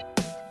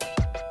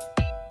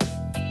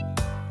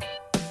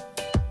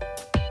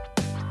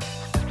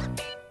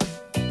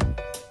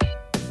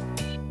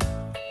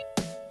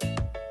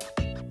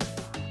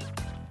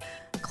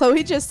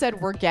 Chloe just said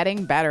we're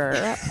getting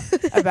better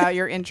about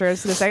your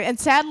intros to this. And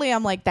sadly,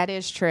 I'm like, that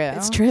is true.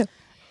 It's true.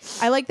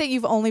 I like that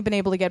you've only been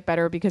able to get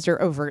better because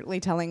you're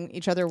overtly telling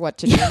each other what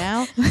to do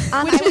now.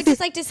 I would just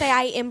like to say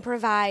I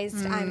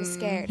improvised. I'm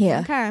scared. Yeah.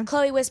 Okay.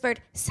 Chloe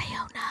whispered,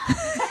 Sayona.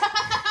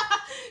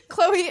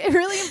 Chloe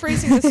really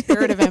embracing the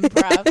spirit of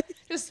improv.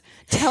 Just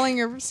telling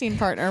your scene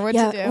partner what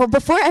to do. Well,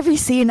 before every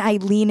scene, I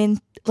lean in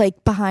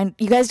like behind.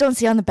 You guys don't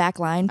see on the back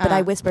line, but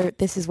I whisper,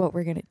 "This is what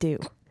we're gonna do."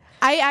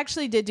 I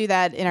actually did do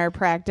that in our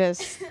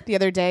practice the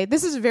other day.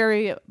 This is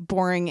very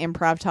boring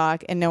improv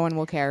talk, and no one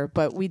will care.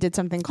 But we did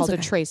something called a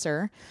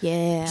tracer.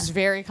 Yeah. Which is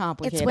very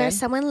complicated. It's where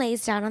someone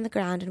lays down on the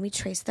ground and we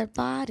trace their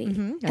body.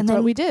 That's And then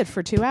what we did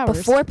for 2 hours.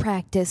 Before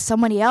practice,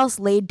 somebody else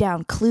laid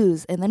down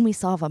clues, and then we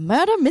solve a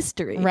murder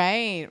mystery.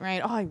 Right.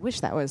 Oh, I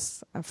wish that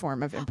was a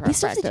form of improv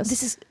practice.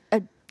 This is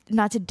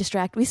not to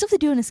distract. We still have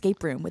to do an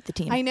escape room with the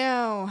team. I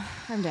know.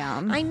 I'm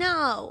down. I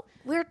know.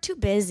 We're too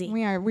busy.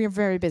 We are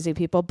very busy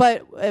people.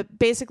 But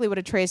basically what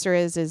a tracer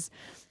is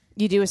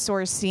you do a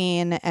source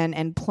scene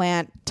and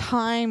plant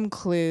time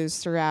clues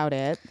throughout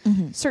it.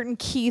 Mm-hmm. Certain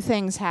key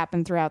things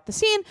happen throughout the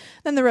scene.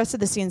 Then the rest of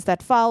the scenes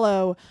that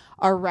follow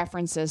are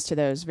references to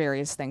those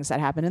various things that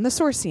happen in the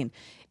source scene.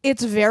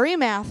 It's very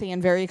mathy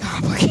and very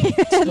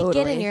complicated. You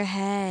get in your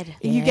head.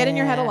 You get in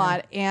your head a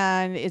lot,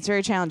 and it's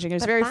very challenging. It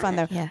was very fun,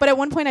 though. Yeah. But at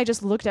one point, I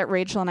just looked at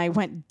Rachel, and I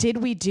went, did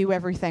we do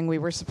everything we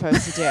were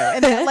supposed to do?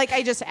 And then,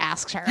 I just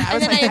asked her.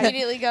 I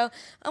immediately go,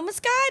 I'm a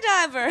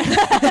skydiver.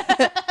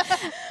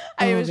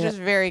 I was just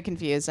very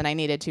confused, and I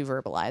needed to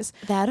verbalize.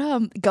 That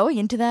going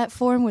into that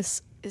form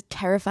was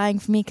terrifying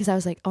for me because I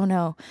was like, oh,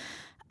 no.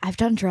 I've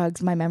done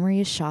drugs. My memory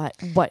is shot.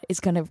 What is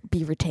going to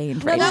be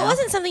retained right now? That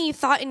wasn't something you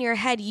thought in your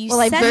head. You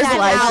said that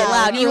out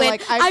loud. You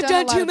went, I've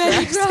done too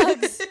many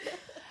drugs.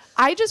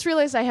 I just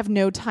realized I have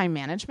no time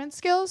management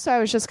skills. So I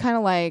was just kind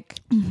of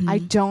like, I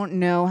don't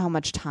know how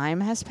much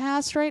time has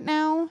passed right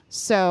now.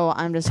 So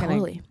I'm just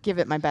going to give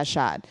it my best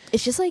shot.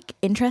 It's just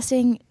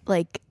interesting,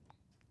 like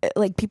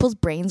people's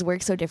brains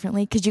work so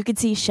differently because you could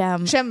see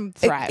Shem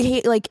thrive.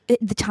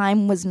 The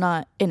time was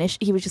not an issue.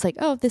 He was just like,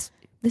 oh, this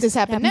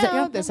happened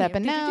now. This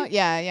happened now.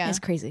 Yeah. It's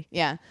crazy.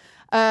 Yeah.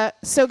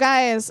 So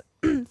guys,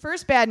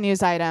 first bad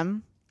news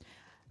item.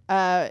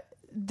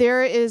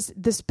 There is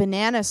this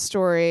banana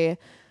story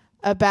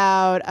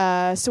about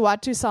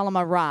Suwatu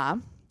Salama Ra,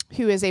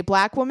 who is a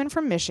black woman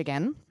from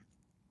Michigan.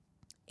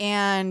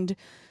 And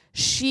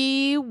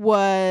she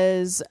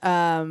was,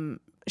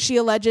 she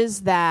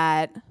alleges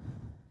that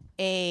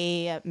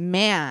a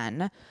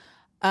man,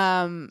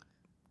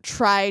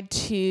 tried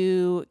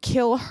to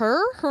kill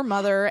her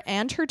mother,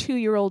 and her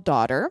 2-year-old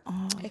daughter.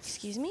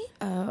 Excuse me?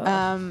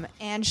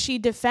 And she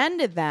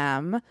defended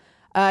them.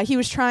 He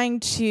was trying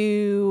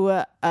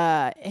to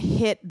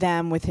hit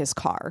them with his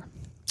car.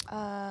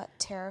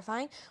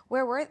 Terrifying.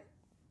 Where were...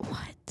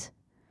 What?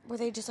 Were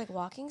they just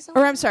walking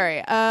somewhere? Or I'm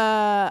sorry,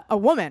 a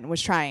woman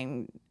was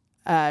trying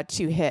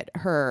to hit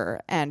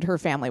her and her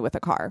family with a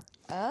car.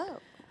 Oh.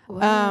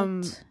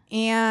 What?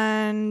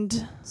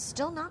 And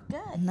still not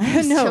good.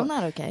 No, still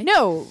not okay.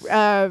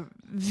 No,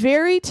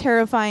 very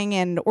terrifying.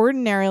 And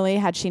ordinarily,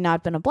 had she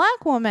not been a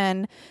black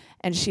woman,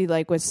 and she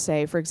was,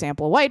 say, for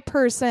example, a white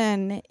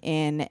person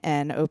in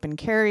an open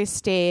carry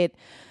state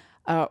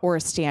or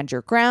a stand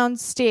your ground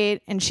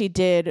state, and she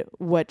did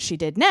what she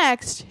did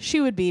next,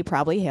 she would be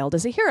probably hailed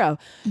as a hero.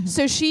 Mm-hmm.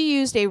 So she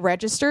used a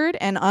registered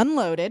and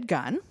unloaded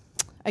gun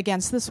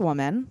against this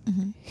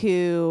woman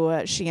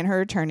who she and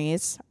her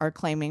attorneys are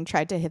claiming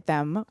tried to hit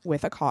them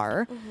with a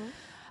car.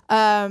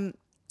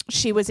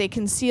 She was a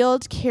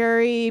concealed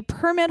carry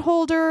permit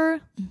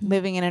holder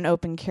living in an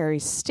open carry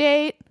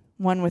state,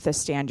 one with a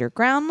stand your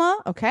ground law.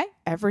 Okay,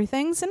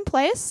 everything's in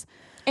place.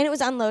 And it was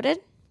unloaded?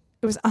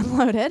 It was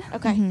unloaded.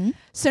 Okay.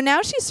 So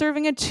now she's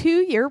serving a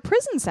 2-year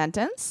prison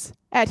sentence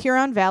at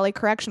Huron Valley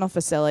Correctional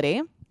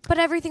Facility. But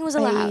everything was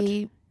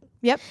allowed.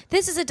 Yep.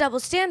 This is a double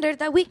standard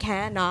that we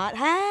cannot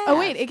have. Oh,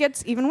 wait, it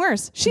gets even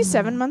worse. She's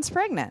 7 months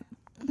pregnant.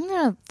 I'm going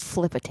to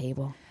flip a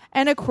table.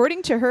 And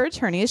according to her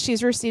attorneys,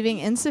 she's receiving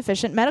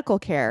insufficient medical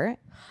care,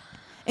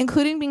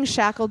 including being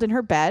shackled in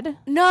her bed.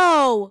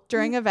 No.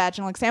 During a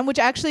vaginal exam, which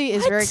actually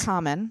is very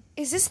common.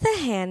 Is this The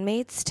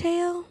Handmaid's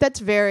Tale? That's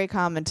very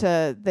common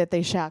that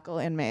they shackle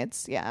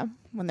inmates,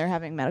 when they're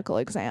having medical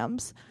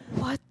exams.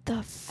 What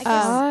the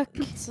fuck?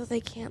 So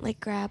they can't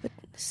grab a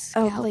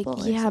scalpel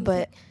or something.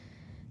 but...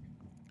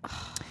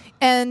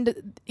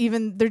 And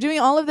they're doing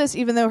all of this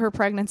even though her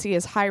pregnancy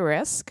is high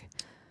risk.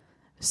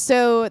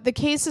 So the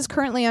case is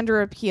currently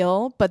under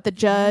appeal, but the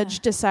judge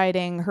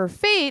deciding her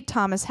fate,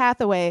 Thomas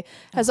Hathaway,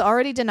 has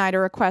already denied a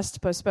request to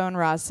postpone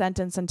Ra's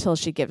sentence until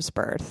she gives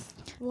birth.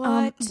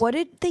 What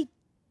did they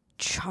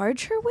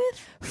charge her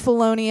with?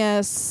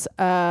 Felonious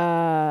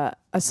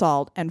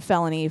assault and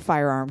felony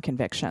firearm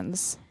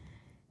convictions.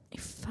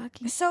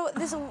 So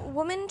this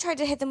woman tried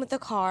to hit them with a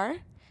car,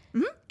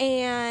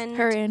 and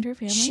Her and her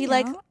family. she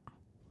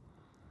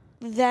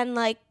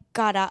then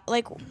got out.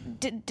 Like,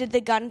 did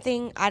the gun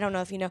thing? I don't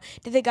know if you know.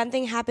 Did the gun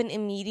thing happen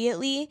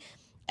immediately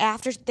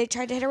after they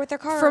tried to hit her with their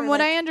car? From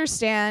what I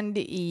understand,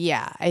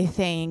 yeah, I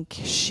think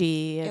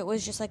it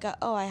was just like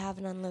I have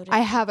an unloaded. I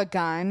have a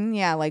gun.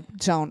 Yeah, like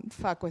don't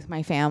fuck with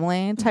my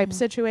family type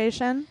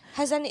situation.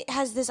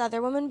 Has this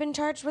other woman been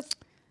charged with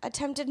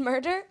attempted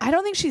murder? I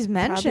don't think she's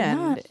mentioned.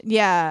 not.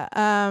 Yeah.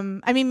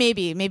 I mean,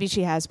 maybe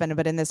she has been,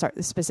 but in this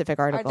specific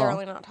article, They're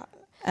only not talking.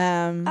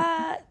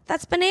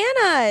 That's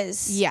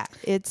bananas. Yeah,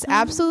 it's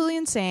absolutely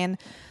insane.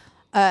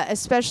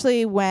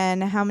 Especially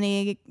when how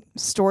many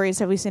stories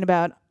have we seen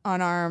about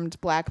unarmed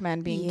black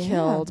men being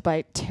killed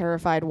by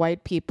terrified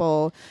white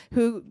people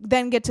who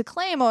then get to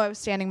claim, I was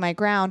standing my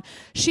ground.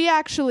 She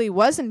actually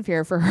was in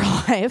fear for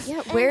her life.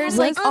 Yeah, where's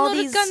all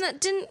these? Gun that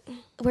didn't.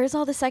 Where's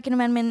all the Second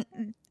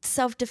Amendment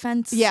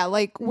self-defense? Yeah,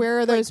 where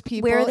are those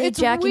people? where are they it's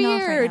jacking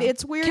off right weird. now?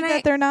 It's weird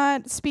that they're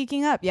not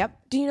speaking up.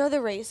 Yep. Do you know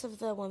the race of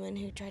the woman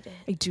who tried to?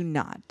 I do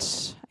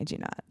not.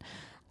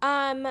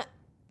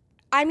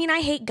 I mean,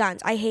 I hate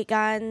guns. I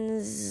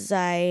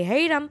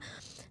hate them.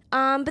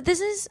 But this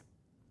is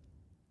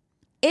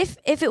if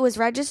it was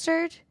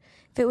registered,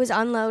 if it was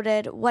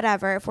unloaded,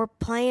 whatever. If we're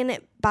playing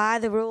it by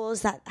the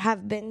rules that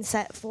have been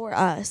set for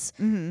us,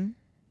 I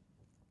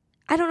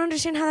don't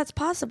understand how that's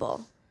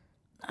possible.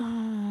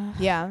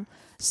 Yeah.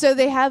 So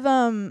they have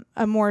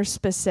a more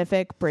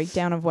specific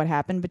breakdown of what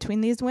happened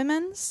between these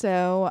women.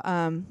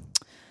 So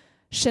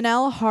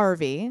Chanel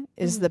Harvey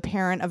is the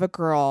parent of a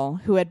girl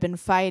who had been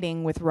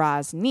fighting with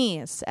Ra's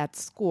niece at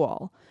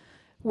school.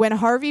 When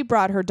Harvey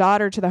brought her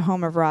daughter to the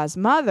home of Ra's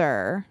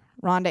mother,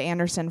 Rhonda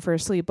Anderson, for a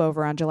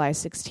sleepover on July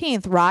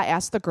 16th, Ra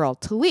asked the girl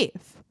to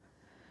leave.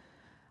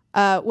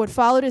 What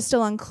followed is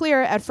still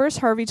unclear. At first,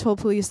 Harvey told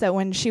police that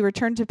when she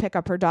returned to pick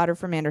up her daughter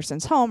from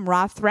Anderson's home,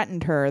 Ra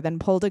threatened her, then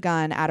pulled a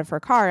gun out of her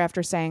car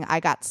after saying, "I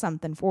got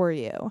something for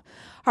you."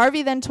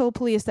 Harvey then told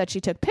police that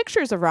she took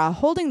pictures of Ra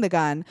holding the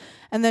gun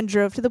and then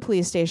drove to the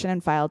police station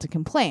and filed a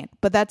complaint.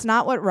 But that's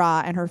not what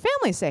Ra and her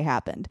family say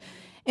happened.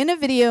 In a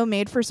video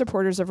made for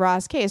supporters of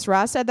Ra's case,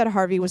 Ra said that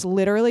Harvey was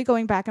literally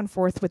going back and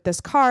forth with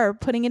this car,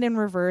 putting it in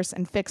reverse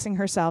and fixing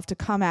herself to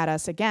come at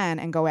us again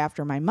and go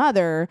after my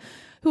mother,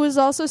 who was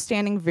also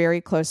standing very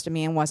close to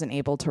me and wasn't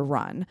able to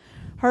run.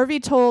 Harvey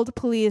told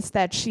police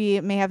that she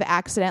may have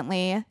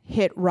accidentally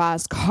hit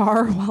Ra's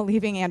car while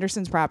leaving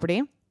Anderson's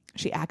property.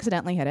 She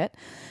accidentally hit it.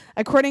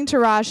 According to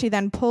Ra, she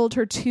then pulled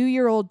her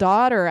 2-year-old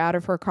daughter out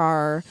of her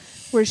car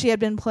where she had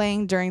been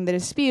playing during the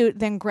dispute,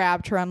 then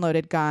grabbed her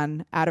unloaded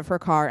gun out of her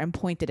car and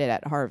pointed it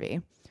at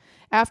Harvey.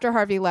 After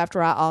Harvey left,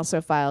 Ra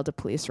also filed a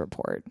police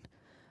report.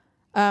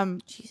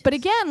 But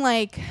again,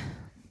 like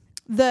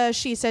the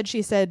she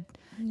said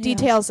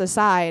details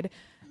aside,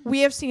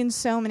 we have seen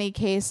so many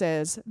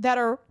cases that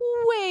are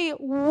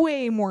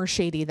way more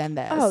shady than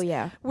this. Oh,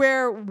 yeah.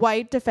 Where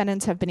white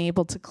defendants have been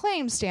able to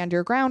claim stand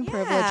your ground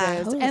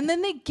privileges and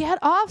then they get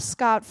off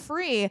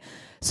scot-free.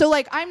 So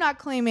like, I'm not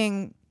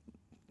claiming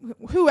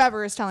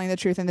whoever is telling the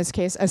truth in this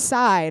case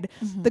aside.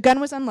 The gun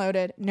was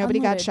unloaded. Nobody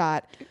got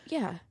shot.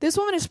 Yeah. This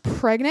woman is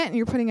pregnant and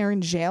you're putting her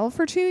in jail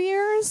for 2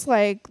 years?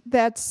 Like,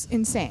 that's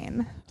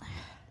insane.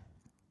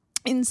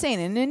 Insane.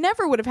 And it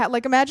never would have had,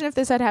 like, imagine if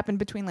this had happened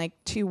between like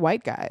two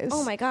white guys.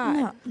 Oh my God.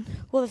 No.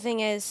 Well, the thing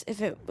is,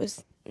 if it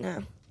was,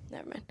 no,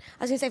 never mind.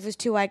 I was going to say if it was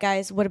two white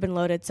guys, would have been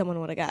loaded, someone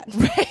would have got.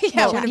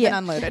 Yeah, it would have been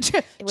unloaded.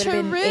 It would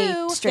have been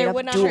a straight There up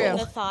would not duel. have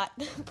been the thought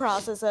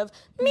process of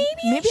maybe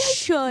I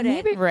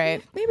shouldn't.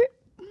 Right. Maybe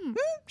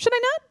Should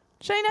I not?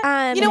 Should I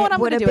not? You know and what? I'm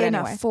it would going to have do it been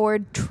anyway. a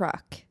Ford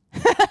truck.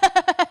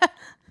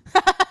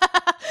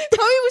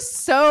 Chloe was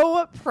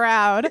so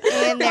proud.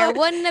 And there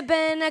wouldn't have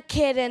been a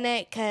kid in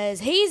it because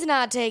he's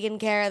not taking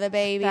care of the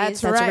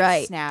babies. That's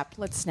right. Snap.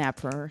 Let's snap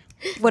for her.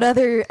 What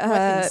other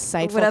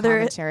insightful what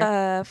other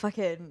commentary.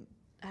 fucking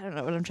I don't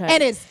know what I'm trying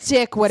And to his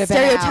dick would have been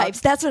stereotypes.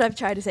 out. That's what I'm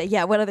trying to say.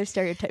 Yeah, what other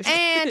stereotypes?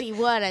 And he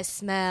would have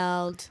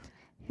smelled.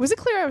 Was it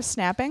clear I was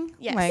snapping?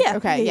 Yes. Like, Yeah.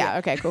 okay. Yeah. Yeah.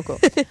 Okay. Cool.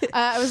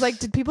 I was like,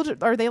 did people?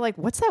 Are they like,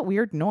 what's that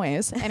weird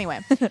noise? Anyway,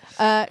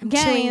 Chewing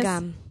guys.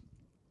 gum.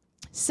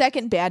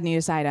 Second bad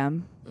news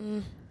item.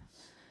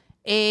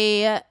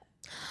 A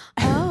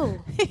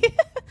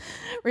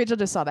Rachel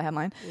just saw the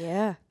headline.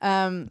 Yeah.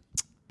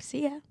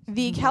 See ya.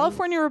 The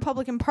California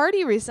Republican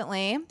Party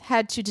recently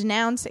had to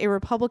denounce a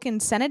Republican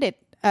Senate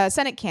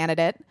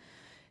candidate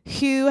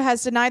who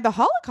has denied the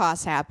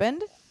Holocaust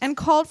happened and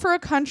called for a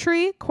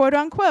country, quote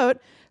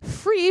unquote,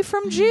 free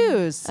from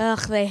Jews. Ugh,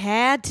 they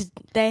had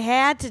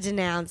to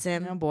denounce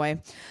him. Oh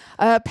boy.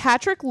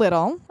 Patrick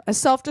Little, a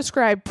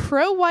self-described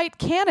pro-white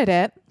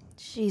candidate,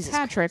 Jesus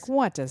Patrick,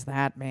 what does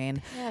that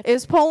mean?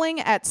 Is polling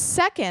at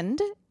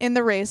second in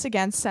the race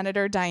against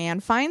Senator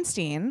Dianne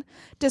Feinstein,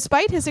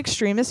 despite his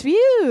extremist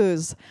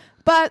views.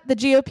 But the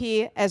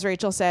GOP, as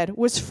Rachel said,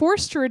 was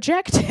forced to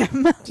reject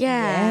him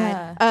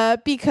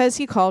because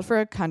he called for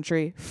a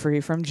country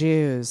free from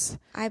Jews.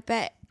 I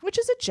bet. Which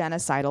is a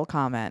genocidal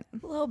comment.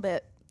 A little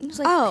bit. Just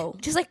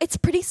like it's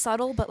pretty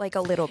subtle, but like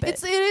a little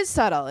bit. It is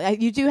subtle.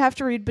 You do have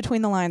to read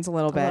between the lines a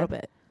little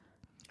bit.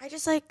 I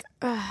just like...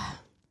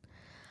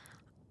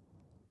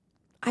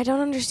 I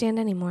don't understand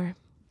anymore.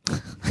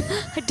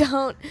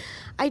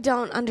 I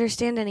don't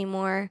understand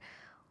anymore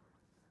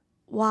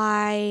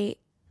why.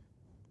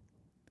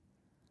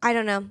 I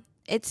don't know.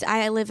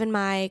 I live in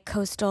my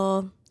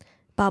coastal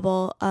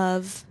bubble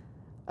of.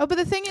 Oh, but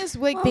the thing is,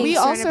 like, Being we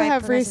surrounded also by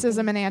have progressive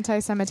racism and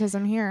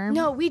anti-Semitism here.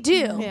 No, we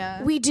do.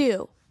 Yeah. We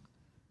do.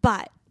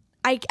 But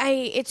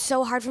it's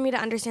so hard for me to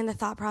understand the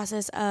thought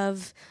process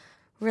of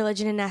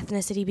religion and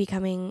ethnicity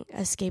becoming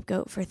a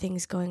scapegoat for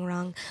things going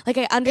wrong. Like,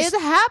 I understand.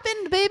 It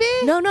happened, baby.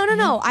 No.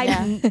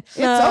 It's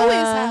always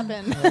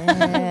happened.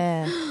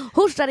 Yeah.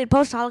 Who studied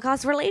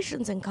post-Holocaust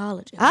relations in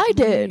college? I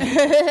did.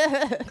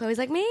 Chloe's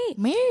like me.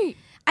 Me.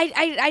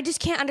 I just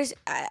can't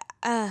understand.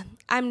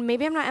 I'm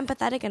not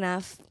empathetic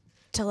enough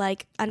to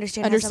like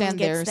understand how someone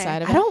their gets there.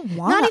 side of I it. don't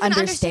want to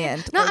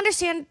understand. Not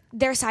understand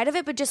their side of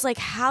it, but just like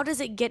how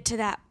does it get to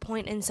that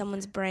point in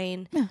someone's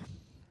brain?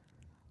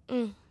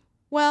 Yeah.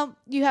 Well,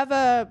 you have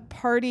a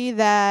party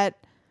that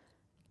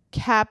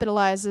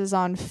capitalizes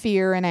on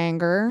fear and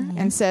anger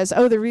and says,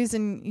 oh, the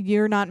reason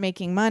you're not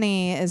making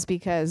money is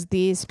because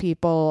these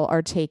people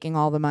are taking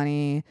all the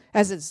money,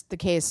 as is the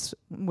case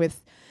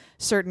with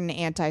certain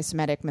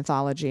anti-Semitic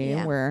mythology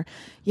where,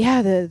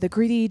 the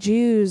greedy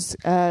Jews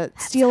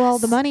steal all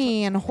the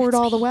money and hoard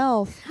all the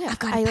wealth. Yeah. I've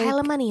got a pile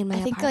of money in my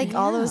apartment. like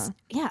all those.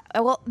 Yeah.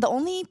 Well, the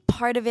only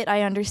part of it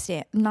I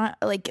understand, not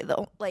like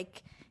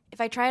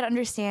if I try to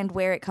understand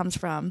where it comes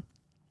from,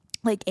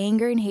 like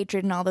anger and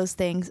hatred and all those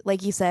things,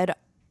 like you said,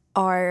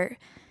 are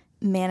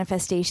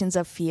manifestations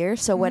of fear.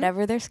 So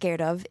whatever they're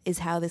scared of is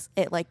how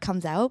it like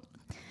comes out.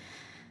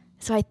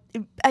 So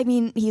I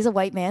mean, he's a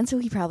white man, so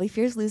he probably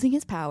fears losing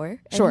his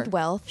power and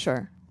wealth.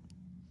 Sure.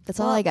 That's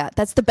all I got.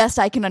 That's the best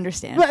I can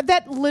understand. But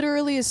that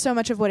literally is so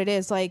much of what it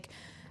is. Like,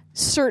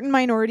 certain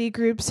minority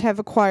groups have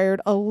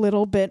acquired a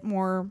little bit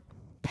more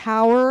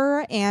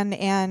power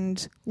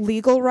and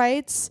legal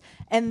rights,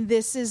 and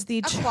this is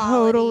the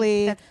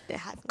totally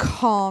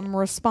calm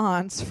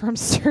response from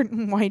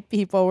certain white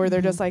people where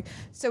they're just like,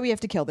 so we have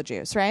to kill the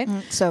Jews, right?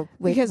 So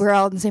Because we're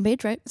all on the same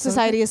page, right?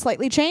 Society has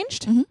slightly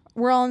changed.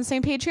 We're all on the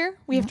same page here.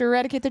 We have to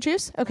eradicate the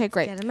Jews. Okay,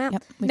 great. Get 'em out.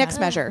 Yep. Next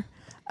measure.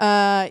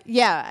 I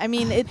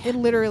mean, it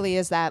literally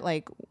is that.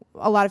 Like,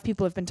 a lot of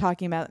people have been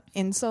talking about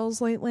incels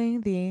lately,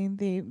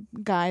 the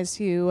guys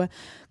who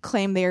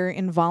claim they're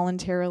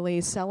involuntarily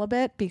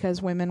celibate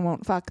because women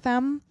won't fuck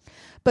them.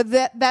 But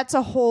that's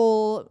a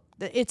whole.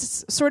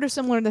 It's sort of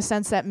similar in the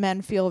sense that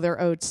men feel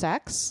they're owed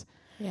sex.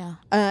 Yeah.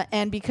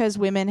 And because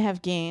women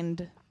have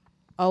gained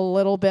a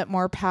little bit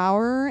more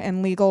power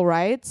and legal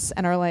rights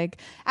and are like,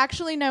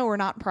 actually, no, we're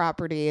not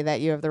property that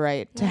you have the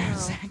right to have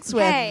sex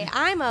with. Hey,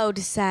 I'm owed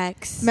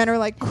sex. Men are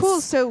like, cool,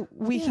 so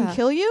we can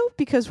kill you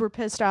because we're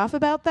pissed off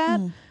about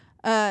that.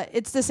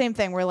 It's the same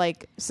thing where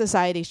like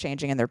society's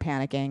changing and they're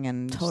panicking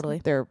and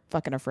they're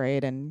fucking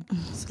afraid and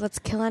So let's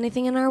kill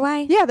anything in our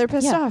way. yeah, they're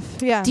pissed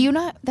off. Yeah. Do you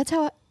not? That's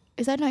how.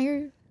 Is that not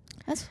your?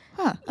 That's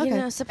okay. You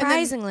know,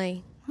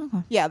 surprisingly.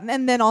 Yeah,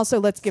 and then also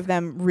let's give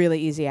them really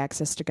easy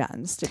access to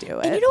guns to do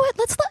it. And you know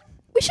what?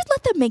 We should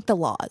let them make the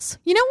laws.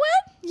 You know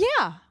what?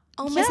 Yeah.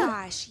 Oh my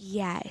gosh,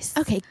 yes.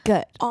 Okay,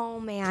 good. Oh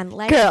man,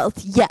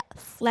 Girls, yes.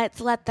 let's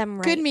let them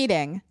write. Good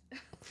meeting.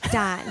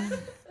 Done.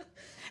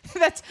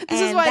 This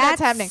is why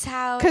that's happening.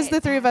 Because the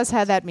three of us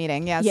had that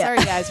meeting. Yeah. Sorry,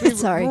 guys.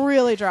 We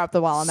really dropped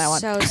the ball on that one.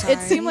 So sorry. It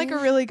seemed like a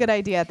really good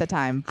idea at the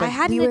time. But I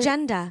had an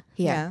agenda.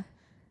 Yeah.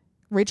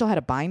 Rachel had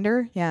a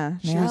binder. Yeah.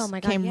 She Oh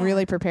my God, came yeah.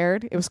 really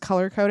prepared. It was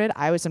color coded.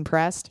 I was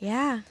impressed.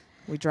 Yeah.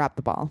 We dropped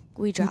the ball.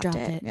 We dropped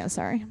it. Yeah,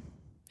 sorry.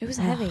 It was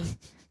heavy.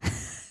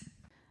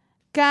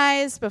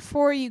 Guys,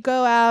 before you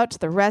go out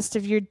the rest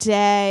of your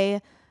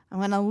day, I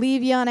want to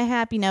leave you on a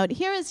happy note.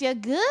 Here is your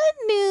good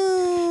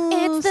news.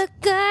 It's the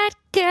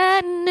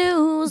good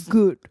news.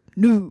 Good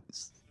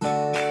news.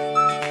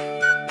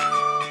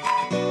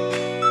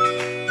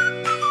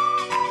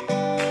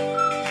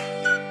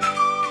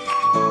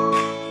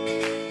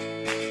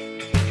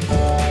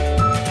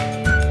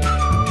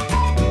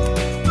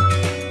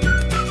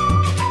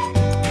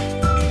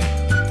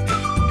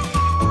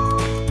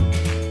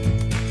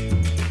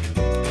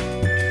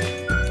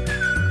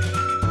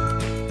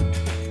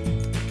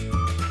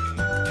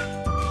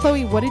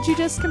 Chloe, what did you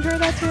just compare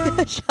that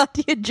to?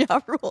 Ashanti and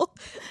Ja Rule.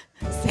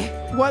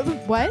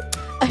 What?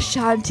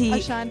 Ashanti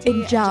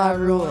and Ja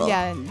Rule.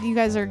 Yeah, you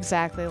guys are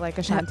exactly like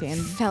Ashanti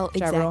and felt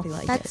Ja Rule. exactly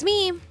like That's it.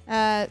 me.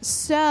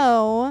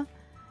 So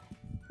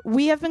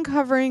we have been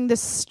covering the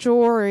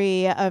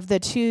story of the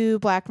two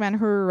black men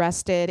who were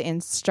arrested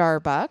in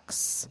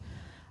Starbucks.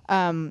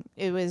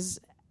 It was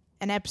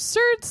an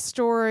absurd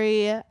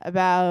story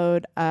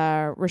about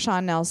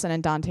Rashawn Nelson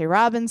and Dante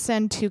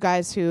Robinson, two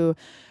guys who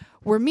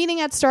were meeting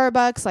at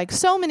Starbucks like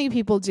so many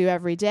people do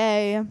every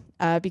day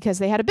because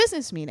they had a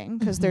business meeting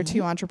because they're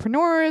two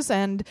entrepreneurs,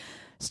 and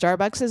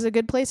Starbucks is a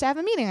good place to have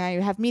a meeting. I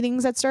have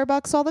meetings at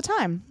Starbucks all the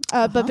time.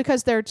 But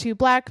because they're two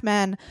black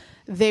men,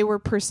 they were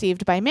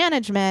perceived by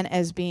management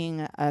as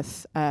being a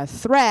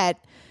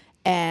threat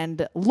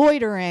and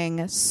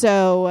loitering.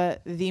 So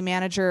the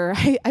manager,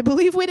 I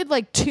believe, waited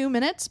like 2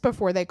 minutes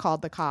before they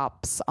called the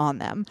cops on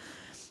them,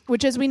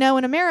 which, as we know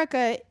in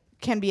America,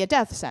 can be a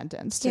death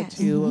sentence to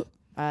two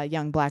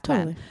young black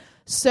men.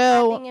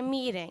 So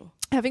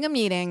having a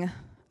meeting.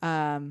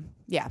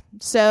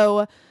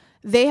 So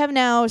they have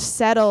now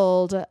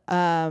settled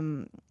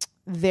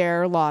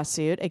their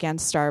lawsuit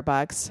against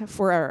Starbucks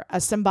for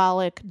a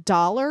symbolic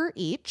 $1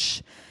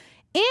 each.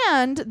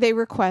 And they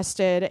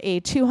requested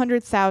a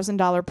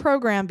 $200,000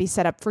 program be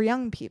set up for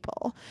young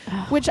people,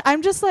 which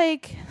I'm just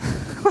like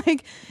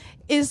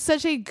is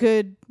such a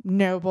good,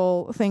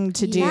 noble thing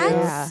to do.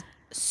 That's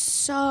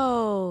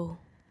so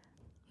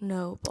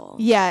noble.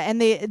 Yeah,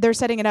 and they're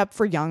setting it up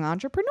for young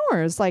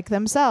entrepreneurs like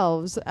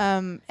themselves.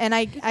 And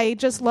I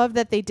just love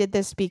that they did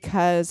this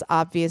because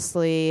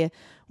obviously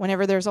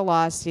whenever there's a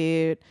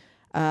lawsuit,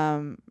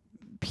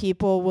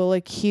 people will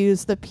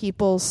accuse the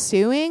people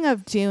suing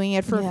of doing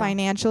it for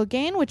financial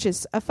gain, which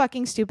is a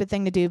fucking stupid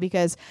thing to do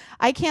because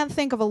I can't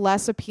think of a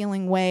less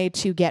appealing way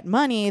to get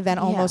money than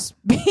almost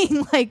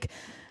being like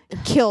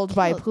killed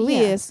by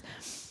police.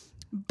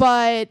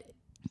 But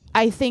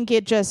I think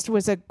it just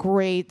was a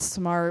great,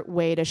 smart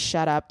way to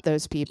shut up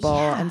those people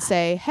and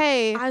say,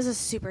 hey. That was a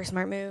super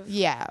smart move.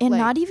 Yeah. And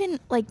not even,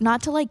 like,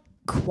 not to, like,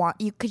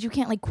 because you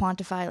can't, like,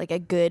 quantify, like, a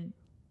good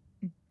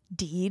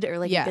deed or,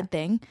 like, a good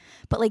thing.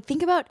 But, like,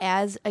 think about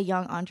as a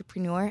young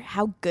entrepreneur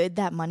how good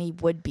that money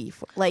would be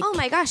for, like. Oh,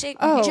 my gosh. It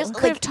just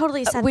could have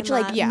totally set which,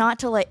 them like, up. not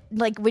to,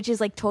 like, which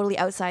is, like, totally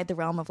outside the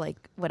realm of, like,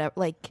 whatever,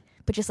 like,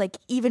 but just, like,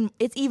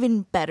 it's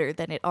even better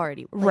than it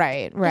already. Like,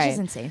 right. Which is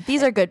insane.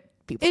 These are good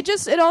people.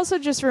 It also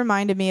just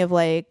reminded me of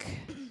like,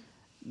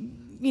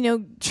 you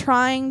know,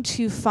 trying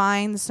to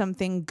find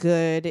something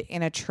good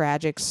in a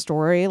tragic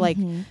story. Like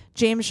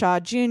James Shaw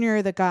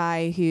Jr., the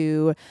guy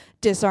who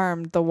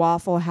disarmed the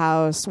Waffle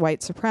House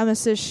white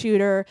supremacist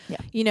shooter,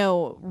 you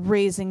know,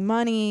 raising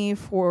money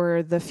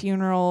for the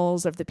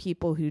funerals of the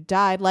people who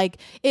died. Like,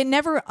 it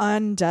never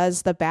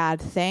undoes the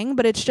bad thing,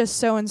 but it's just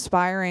so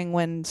inspiring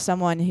when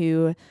someone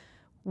who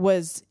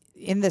was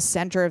in the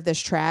center of this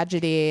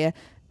tragedy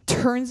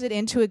turns it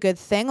into a good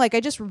thing. Like, I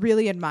just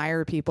really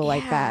admire people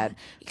like that.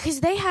 Because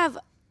they have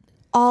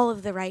all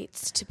of the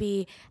rights to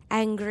be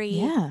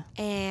angry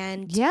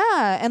and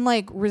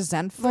like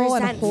resentful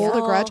and hold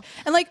a grudge.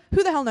 And like,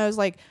 who the hell knows?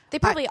 Like, they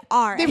probably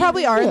are. They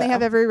probably are, and they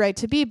have every right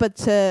to be. But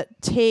to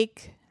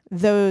take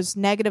those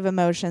negative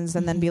emotions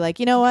and then be like,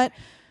 you know what?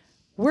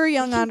 We're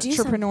young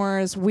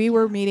entrepreneurs. We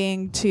were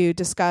meeting to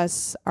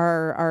discuss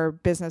our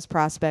business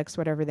prospects,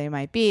 whatever they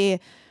might be.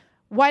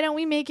 Why don't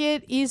we make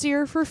it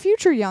easier for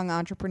future young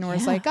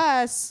entrepreneurs like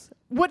us?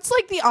 What's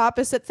like the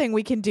opposite thing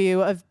we can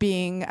do of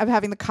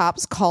having the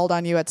cops called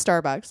on you at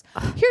Starbucks?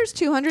 Here's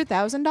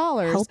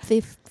 $200,000. Help the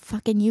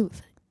fucking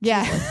youth.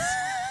 Yeah.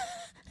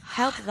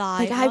 Help the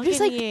like, I'm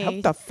just like,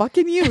 help the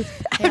fucking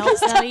youth.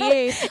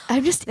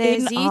 I'm just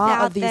in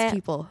awe of these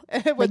people.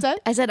 What's that?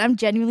 I said I'm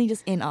genuinely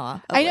just in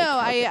awe. I know.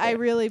 I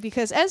really,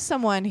 because as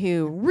someone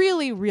who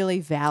really,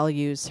 really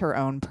values her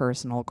own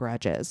personal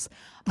grudges,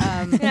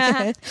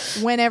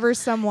 whenever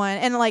someone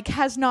and like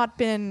has not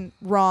been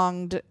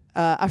wronged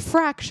a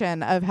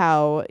fraction of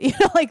how, you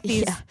know, like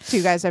these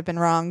two guys have been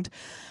wronged,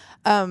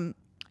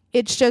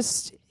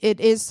 it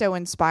is so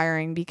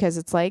inspiring because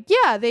it's like,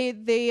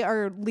 they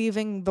are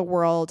leaving the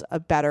world a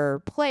better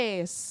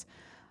place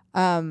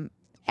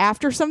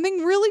after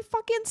something really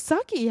fucking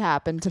sucky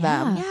happened to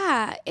them.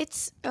 Yeah,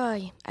 it's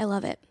I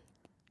love it.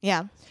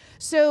 Yeah.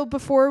 So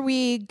before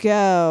we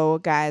go,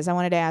 guys, I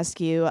wanted to ask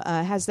you,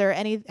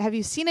 have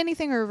you seen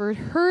anything or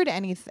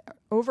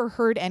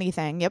overheard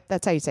anything? Yep,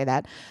 that's how you say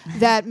that.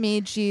 That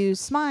made you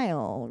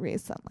smile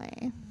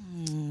recently?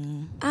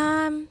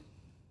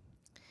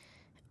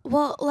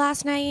 Well,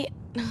 last night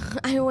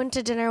I went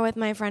to dinner with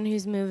my friend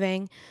who's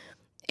moving,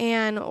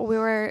 and we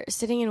were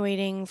sitting and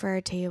waiting for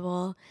our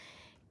table.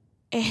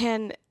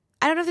 And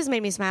I don't know if this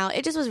made me smile.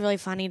 It just was really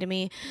funny to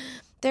me.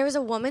 There was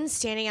a woman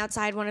standing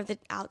outside one of the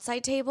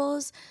outside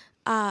tables,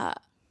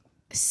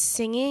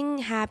 singing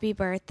 "Happy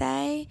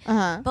Birthday,"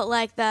 but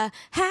like the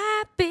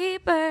 "Happy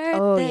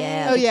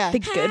Birthday." Oh yeah, the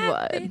good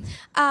one.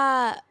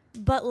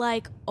 But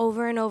like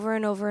over and over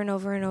and over and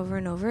over and over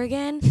and over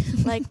again,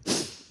 like.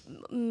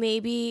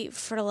 Maybe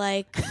for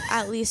like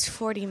at least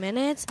 40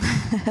 minutes.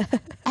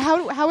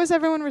 How was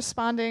everyone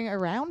responding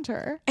around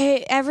her?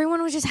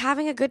 Everyone was just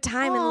having a good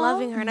time and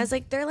loving her. And I was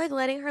like, they're like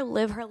letting her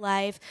live her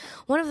life.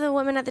 One of the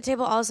women at the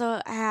table also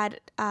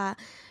had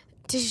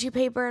tissue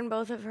paper in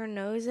both of her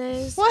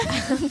noses. What?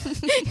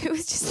 It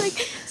was just like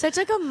such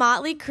like a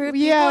motley crew of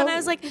people. And I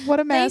was like, what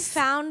a mess. They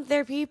found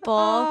their people.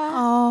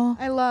 Oh,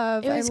 I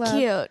love. It was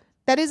cute.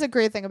 That is a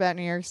great thing about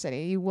New York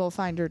City. You will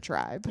find your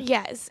tribe.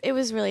 Yes, it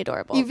was really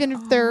adorable. Even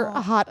if they're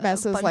hot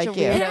messes like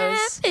you.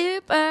 Happy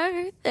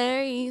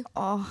birthday.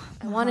 Oh,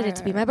 I wanted it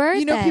to be my birthday.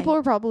 You know, people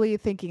are probably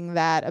thinking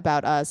that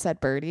about us at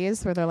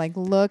Birdie's, where they're like,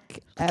 look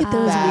at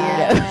those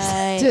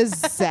that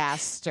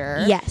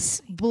disaster.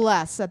 Yes.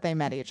 Bless that they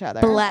met each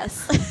other.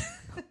 Bless.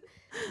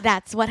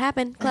 That's what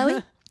happened,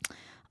 Chloe.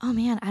 Oh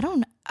man, I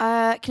don't.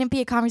 Can it be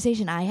a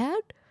conversation I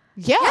had?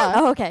 Yeah.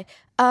 Oh, okay.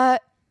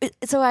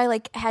 So I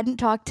like hadn't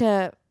talked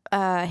to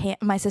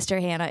my sister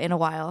Hannah in a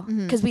while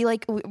because we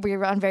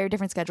were on very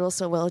different schedules.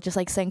 So we'll just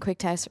like send quick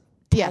text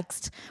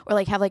or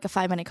like have like a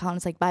 5-minute call and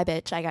it's like, bye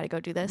bitch, I gotta go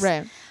do this.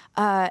 Right.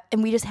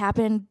 And we just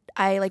happened,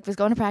 I like was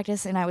going to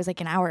practice and I was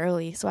like an hour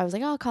early. So I was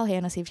like, oh, I'll call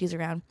Hannah, see if she's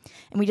around.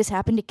 And we just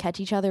happened to catch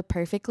each other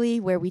perfectly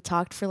where we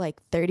talked for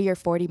like 30 or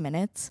 40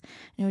 minutes.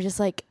 And it was just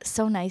like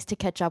so nice to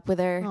catch up with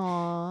her.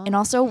 Aww. And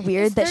also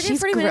weird that she's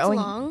 40 growing. minutes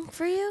long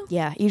for you?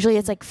 Yeah. Usually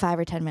it's like 5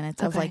 or 10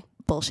 minutes of like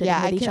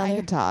bullshitting with each other. I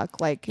can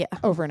talk like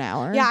over an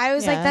hour. Yeah, I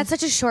was like, that's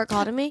such a short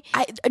call to me.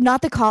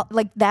 Not the call,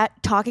 like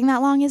that talking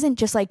that long isn't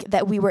just like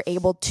that we were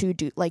able to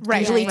do, like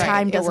usually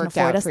time It doesn't worked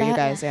afford out us for that. you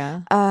guys,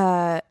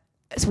 yeah.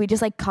 So we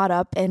just like caught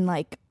up and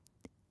like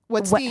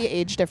What's the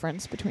age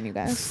difference between you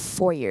guys?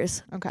 4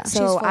 years. Okay. So She's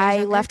 4 years I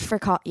younger? left for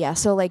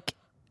so like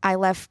I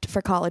left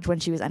for college when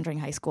she was entering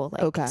high school.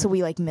 Like, Okay. So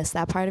we like missed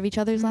that part of each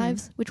other's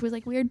lives, which was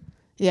like weird.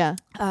 Yeah.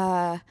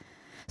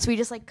 So we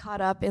just like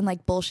caught up and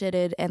like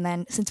bullshitted, and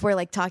then since we're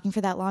like talking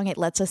for that long, it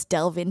lets us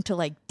delve into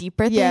like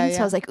deeper things. Yeah, So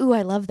I was like, ooh,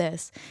 I love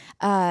this,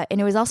 and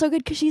it was also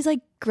good because she's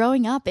like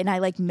growing up, and I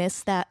like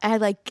miss that. I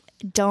like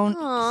don't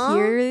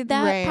hear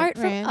that part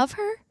of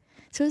her,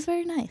 so it was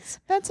very nice.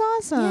 That's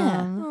awesome.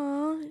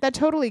 Yeah. That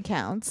totally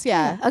counts.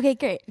 Yeah. Okay,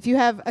 great. If you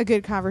have a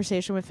good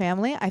conversation with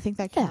family, I think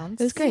that counts.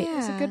 it was great.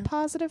 It's a good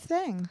positive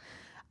thing.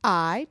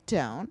 I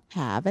don't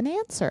have an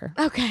answer.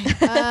 Okay.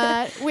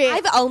 Wait.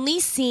 I've only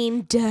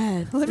seen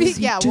death. Let me,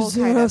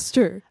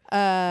 Disaster.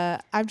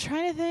 I'm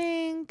trying to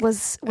think.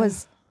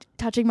 Was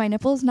touching my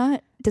nipples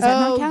not? Does that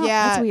not count?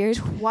 Yeah, That's weird.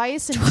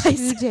 Twice in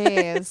 2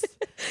 days.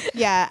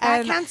 Yeah, That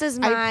and counts as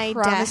I my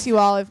promise death. you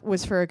all, it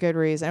was for a good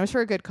reason. It was for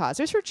a good cause.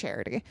 It was for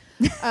charity.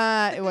 It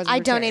wasn't. I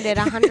for donated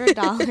charity.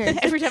 $100.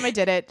 Every time I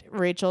did it,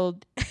 Rachel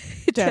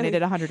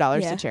donated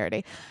 $100 to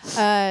charity.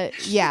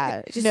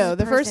 Yeah, Just no, a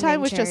the first person time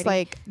named was just Charity.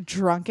 like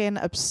drunken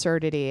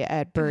absurdity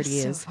at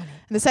Birdie's, funny.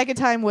 and the second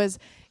time was.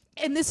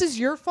 And this is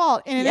your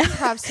fault. In an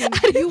improv scene,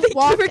 didn't you think you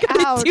walked were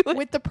gonna out do it.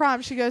 with the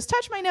prompt. She goes,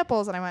 "Touch my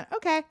nipples," and I went,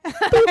 "Okay."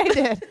 I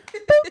did.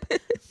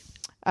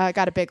 Boop.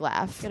 Got a big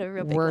laugh. Got a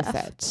real big Worth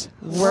laugh. it.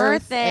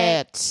 Worth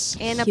it.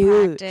 In a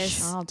Huge.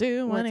 practice. I'll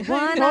do With anything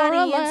one for a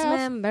audience laugh.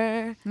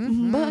 member.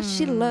 But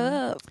she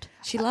loved.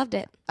 She loved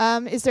it.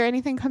 Is there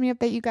anything coming up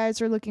that you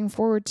guys are looking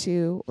forward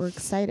to or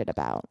excited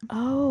about?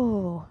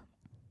 Oh,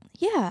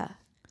 yeah.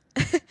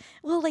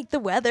 Well, like the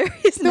weather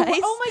is nice.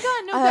 Oh my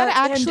God! No, that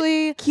and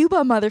actually. Cuba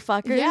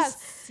motherfuckers.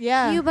 Yes.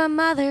 Yeah. Cuba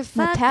motherfuckers.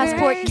 My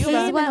passport is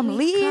came what and I'm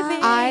we leaving. call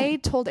it. I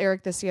told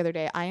Eric this the other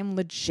day. I am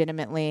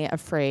legitimately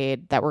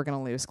afraid that we're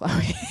gonna lose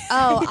Chloe.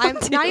 Oh, I'm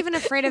not even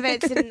afraid of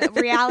it. It's in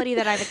reality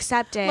that I've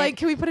accepted. Like,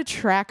 can we put a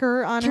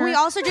tracker on can her? we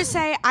also just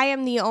say I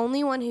am the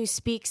only one who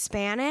speaks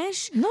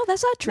Spanish? No,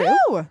 that's not true.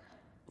 No.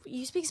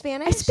 You speak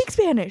Spanish? I speak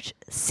Spanish.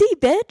 See,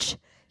 bitch.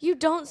 You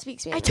don't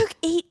speak Spanish. I took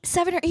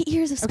 7 or 8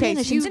 years of Okay,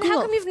 Spanish so in Then how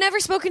school come you've never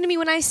spoken to me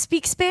when I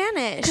speak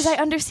Spanish? because I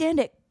understand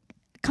it.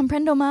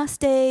 Comprendo más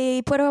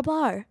de puedo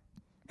hablar.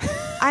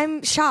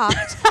 I'm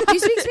shocked. You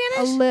speak A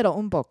Spanish? little,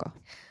 un poco.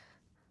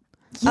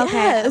 Okay.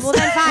 Yes. Well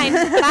then fine.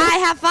 Bye.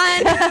 Have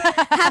fun.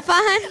 Have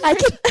fun. I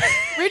can.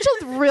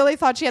 Rachel really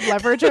thought she had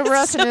leverage over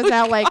us and is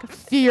now like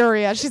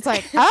furious. She's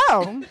like,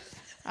 oh,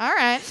 all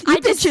right. I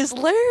just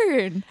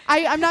learn.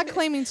 I'm not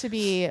claiming to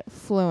be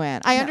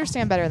fluent. I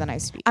understand better than I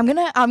speak. I'm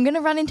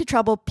gonna run into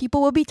trouble.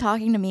 People will be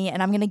talking to me,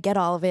 and I'm gonna get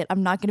all of it.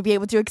 I'm not gonna be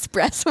able to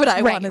express what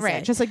I want to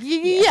say. Just like,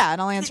 yeah,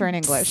 and I'll answer in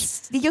English.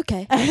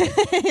 Okay.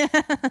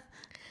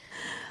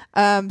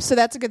 So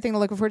that's a good thing to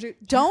look forward to.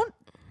 Don't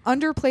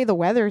underplay the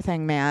weather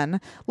thing,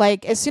 man.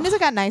 Like, as soon as it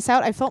got nice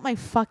out, I felt my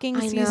fucking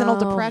I seasonal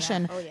know.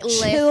 depression yeah.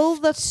 chill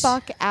the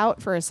fuck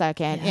out for a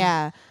second.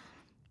 Yeah.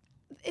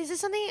 This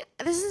is something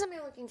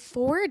I'm looking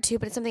forward to,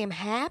 but it's something I'm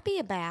happy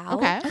about.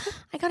 Okay.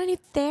 I got a new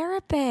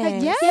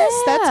therapist.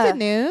 Yes, that's good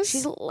news.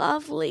 She's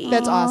lovely.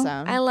 That's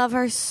awesome. I love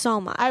her so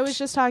much. I was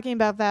just talking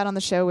about that on the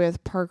show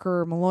with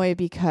Parker Malloy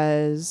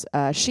because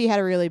she had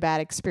a really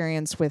bad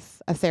experience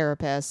with a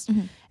therapist,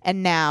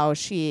 and now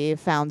she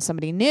found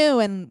somebody new,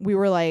 and we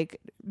were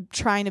like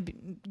trying to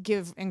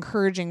give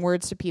encouraging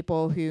words to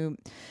people who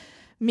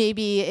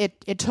maybe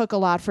it took a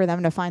lot for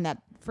them to find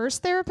that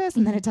first therapist,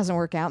 and then it doesn't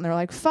work out, and they're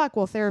like, fuck,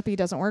 well, therapy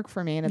doesn't work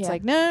for me. And it's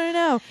like,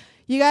 no,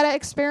 you gotta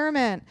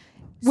experiment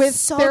with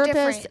So therapists,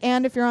 different.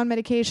 and if you're on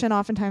medication,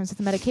 oftentimes with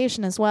the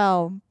medication as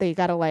well, they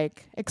gotta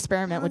like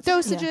experiment with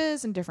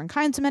dosages and different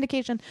kinds of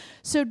medication.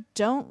 So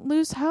don't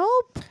lose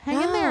hope.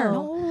 Hang in there.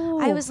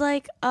 I was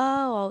like,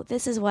 oh,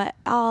 this is what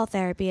all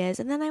therapy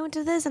is. And then I went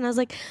to this and I was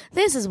like,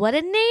 this is what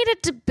it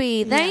needed to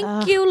be.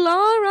 Thank you,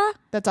 Laura.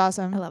 That's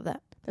awesome. I love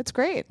that. That's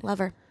great. Love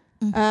her.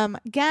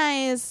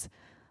 Guys,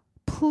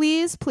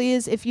 please,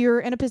 if you're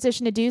in a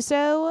position to do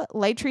so,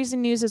 Light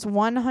Treason News is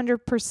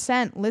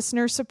 100%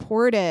 listener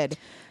supported.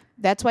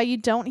 That's why you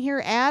don't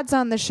hear ads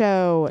on the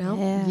show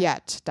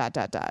yet, ...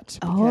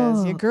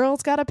 because your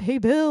girl's got to pay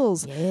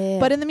bills. Yeah.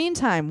 But in the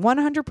meantime,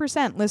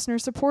 100% listener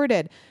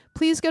supported.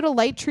 Please go to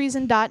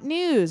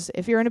lighttreason.news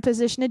if you're in a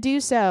position to do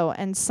so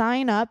and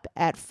sign up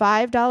at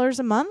 $5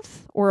 a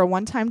month or a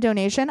one-time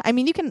donation. I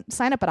mean, you can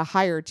sign up at a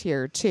higher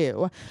tier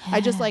too. Yeah.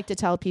 I just like to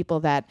tell people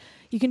that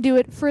you can do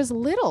it for as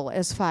little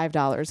as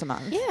 $5 a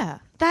month. Yeah.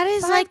 That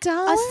is $5? Like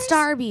a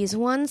Starbucks,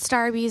 one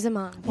Starbucks a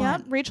month. Yeah,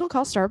 Rachel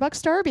calls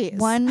Starbucks Starbucks.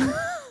 One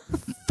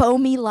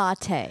foamy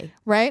latte,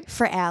 right?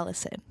 For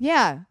Allison.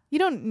 Yeah. You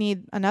don't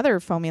need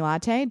another foamy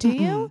latte, do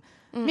you?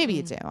 Maybe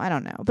you do. I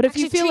don't know. But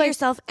actually, if you feel treat like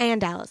yourself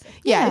and Allison.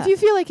 Yeah, if you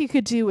feel like you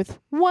could do with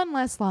one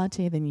less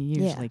latte than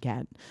you usually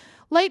get.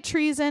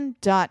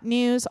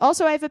 lighttreason.news.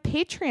 Also, I have a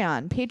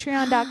Patreon.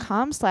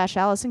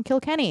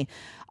 Patreon.com/AllisonKilkenny.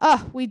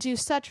 We do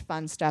such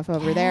fun stuff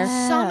over there.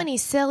 So many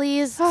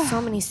sillies,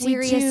 so many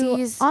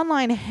seriousies.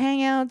 Online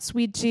hangouts.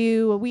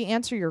 We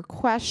answer your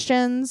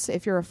questions.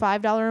 If you're a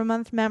 $5 a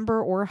month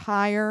member or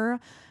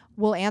higher,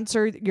 we'll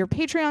answer your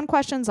Patreon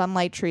questions on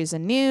Light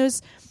Treason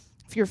News.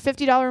 If you're a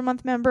 $50 a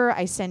month member,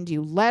 I send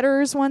you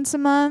letters once a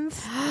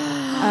month.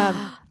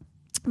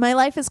 My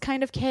life is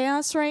kind of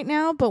chaos right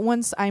now, but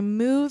once I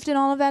moved and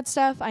all of that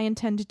stuff, I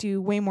intend to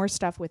do way more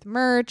stuff with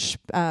merch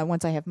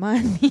once I have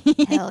money.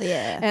 Hell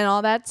yeah. And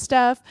all that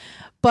stuff.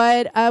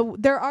 But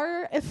there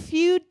are a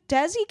few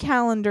Desi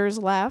calendars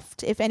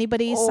left if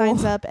anybody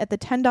signs up at the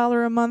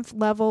 $10 a month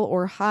level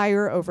or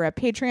higher over at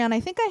Patreon. I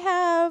think I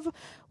have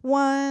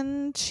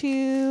 1,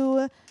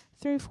 2,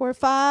 3, 4,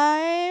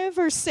 5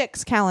 or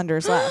 6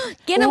 calendars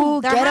left. Get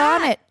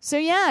on it. So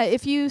yeah,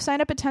 if you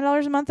sign up at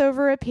 $10 a month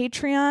over at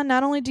Patreon,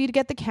 not only do you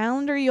get the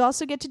calendar, you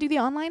also get to do the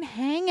online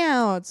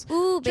hangouts.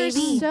 Ooh,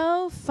 baby.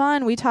 So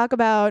fun. We talk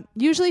about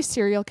usually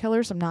serial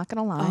killers, I'm not going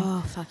to lie.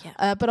 Oh, fuck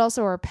yeah. But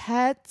also our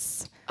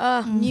pets,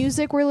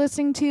 music we're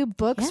listening to,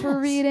 books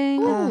we're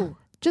reading.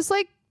 Just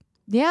like,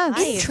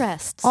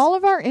 interests. All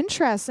of our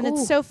interests. And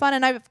it's so fun.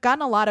 And I've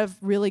gotten a lot of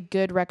really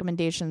good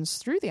recommendations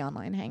through the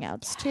online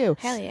hangouts too.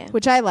 Hell yeah.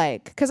 Which I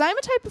like. Because I'm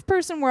a type of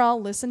person where I'll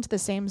listen to the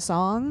same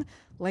song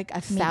like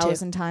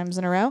 1,000 times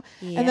in a row.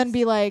 Yes. And then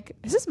be like,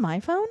 is this my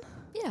phone?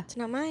 Yeah. It's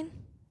not mine.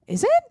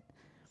 Is it?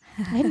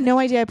 I had no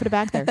idea I put it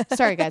back there.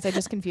 Sorry, guys. I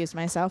just confused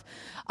myself.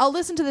 I'll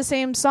listen to the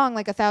same song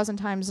like 1,000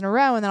 times in a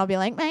row, and then I'll be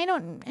like, I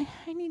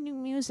need new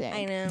music.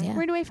 I know. Yeah.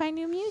 Where do I find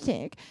new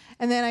music?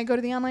 And then I go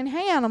to the online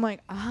hangout. I'm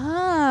like,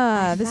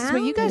 this is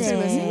what you guys are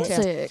listening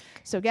to.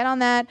 So get on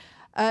that.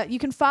 You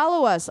can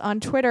follow us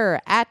on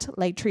Twitter at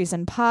Light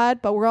Treason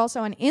Pod, but we're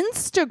also on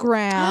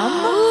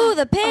Instagram. Ooh,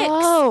 the pics.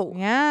 Oh,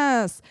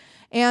 yes.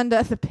 And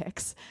the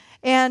pics.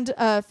 And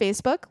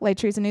Facebook, Light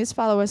Treason News.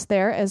 Follow us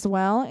there as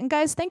well. And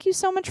guys, thank you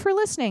so much for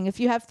listening. If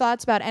you have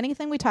thoughts about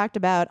anything we talked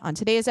about on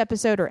today's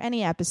episode or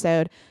any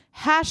episode,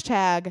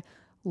 hashtag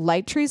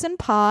Light Treason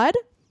Pod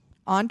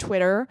on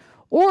Twitter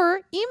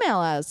or email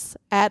us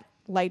at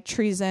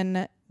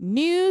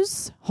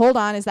lighttreason.news. Hold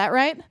on, is that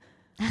right?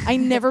 I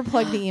never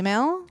plug the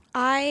email.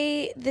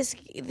 I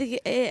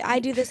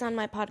do this on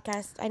my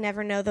podcast. I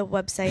never know the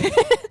website.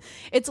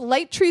 It's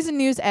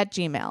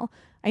lighttreasonnews@gmail.com.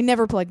 I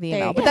never plug the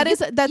email, but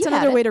that's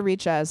another way to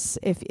reach us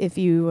if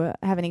you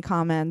have any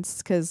comments,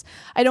 because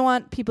I don't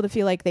want people to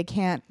feel like they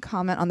can't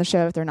comment on the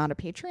show if they're not a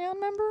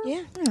Patreon member.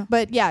 Yeah.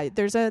 But yeah,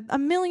 there's a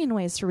million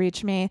ways to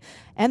reach me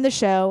and the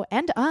show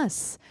and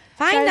us.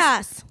 Find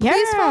us.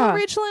 Please follow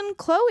Rachel and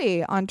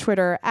Chloe on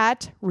Twitter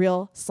at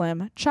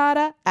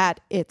RealSlimChata,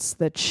 at It's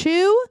the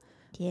Chew.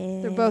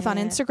 Yeah. They're both on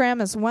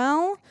Instagram as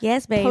well.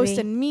 Yes, baby.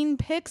 Posting mean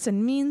pics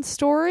and mean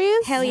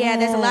stories. Hell yeah.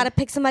 There's a lot of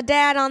pics of my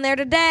dad on there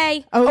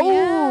today. Oh,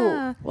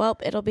 yeah. Well,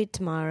 it'll be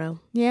tomorrow.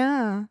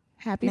 Yeah.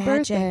 Happy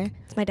birthday.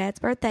 It's my dad's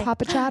birthday.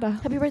 Papa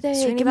Chata. Happy birthday.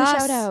 Srinivas. Give him a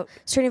shout out.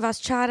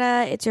 Srinivas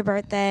Chata, it's your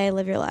birthday.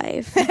 Live your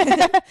life.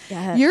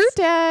 Yes. Your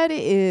dad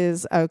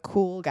is a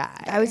cool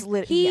guy. Yes.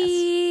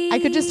 I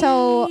could just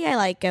tell. I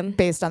like him.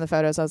 Based on the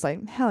photos, I was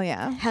like, hell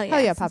yeah. Hell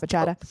yeah, Papa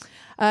Chata.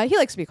 He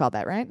likes to be called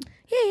that, right?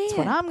 Yeah. That's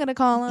what I'm going to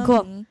call him.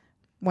 Cool.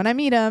 When I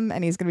meet him,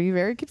 and he's going to be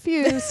very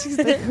confused. He's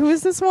like, who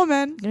is this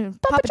woman?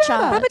 Papa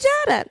Chata. Papa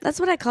Chata. That's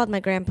what I called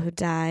my grandpa who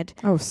died.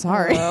 Oh,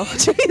 sorry.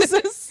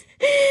 Jesus.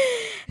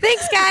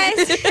 Thanks,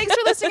 guys. Thanks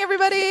for listening,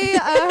 everybody.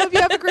 I hope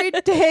you have a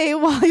great day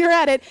while you're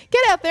at it.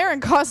 Get out there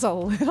and cause a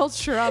little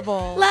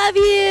trouble. Love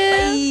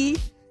you.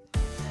 Bye.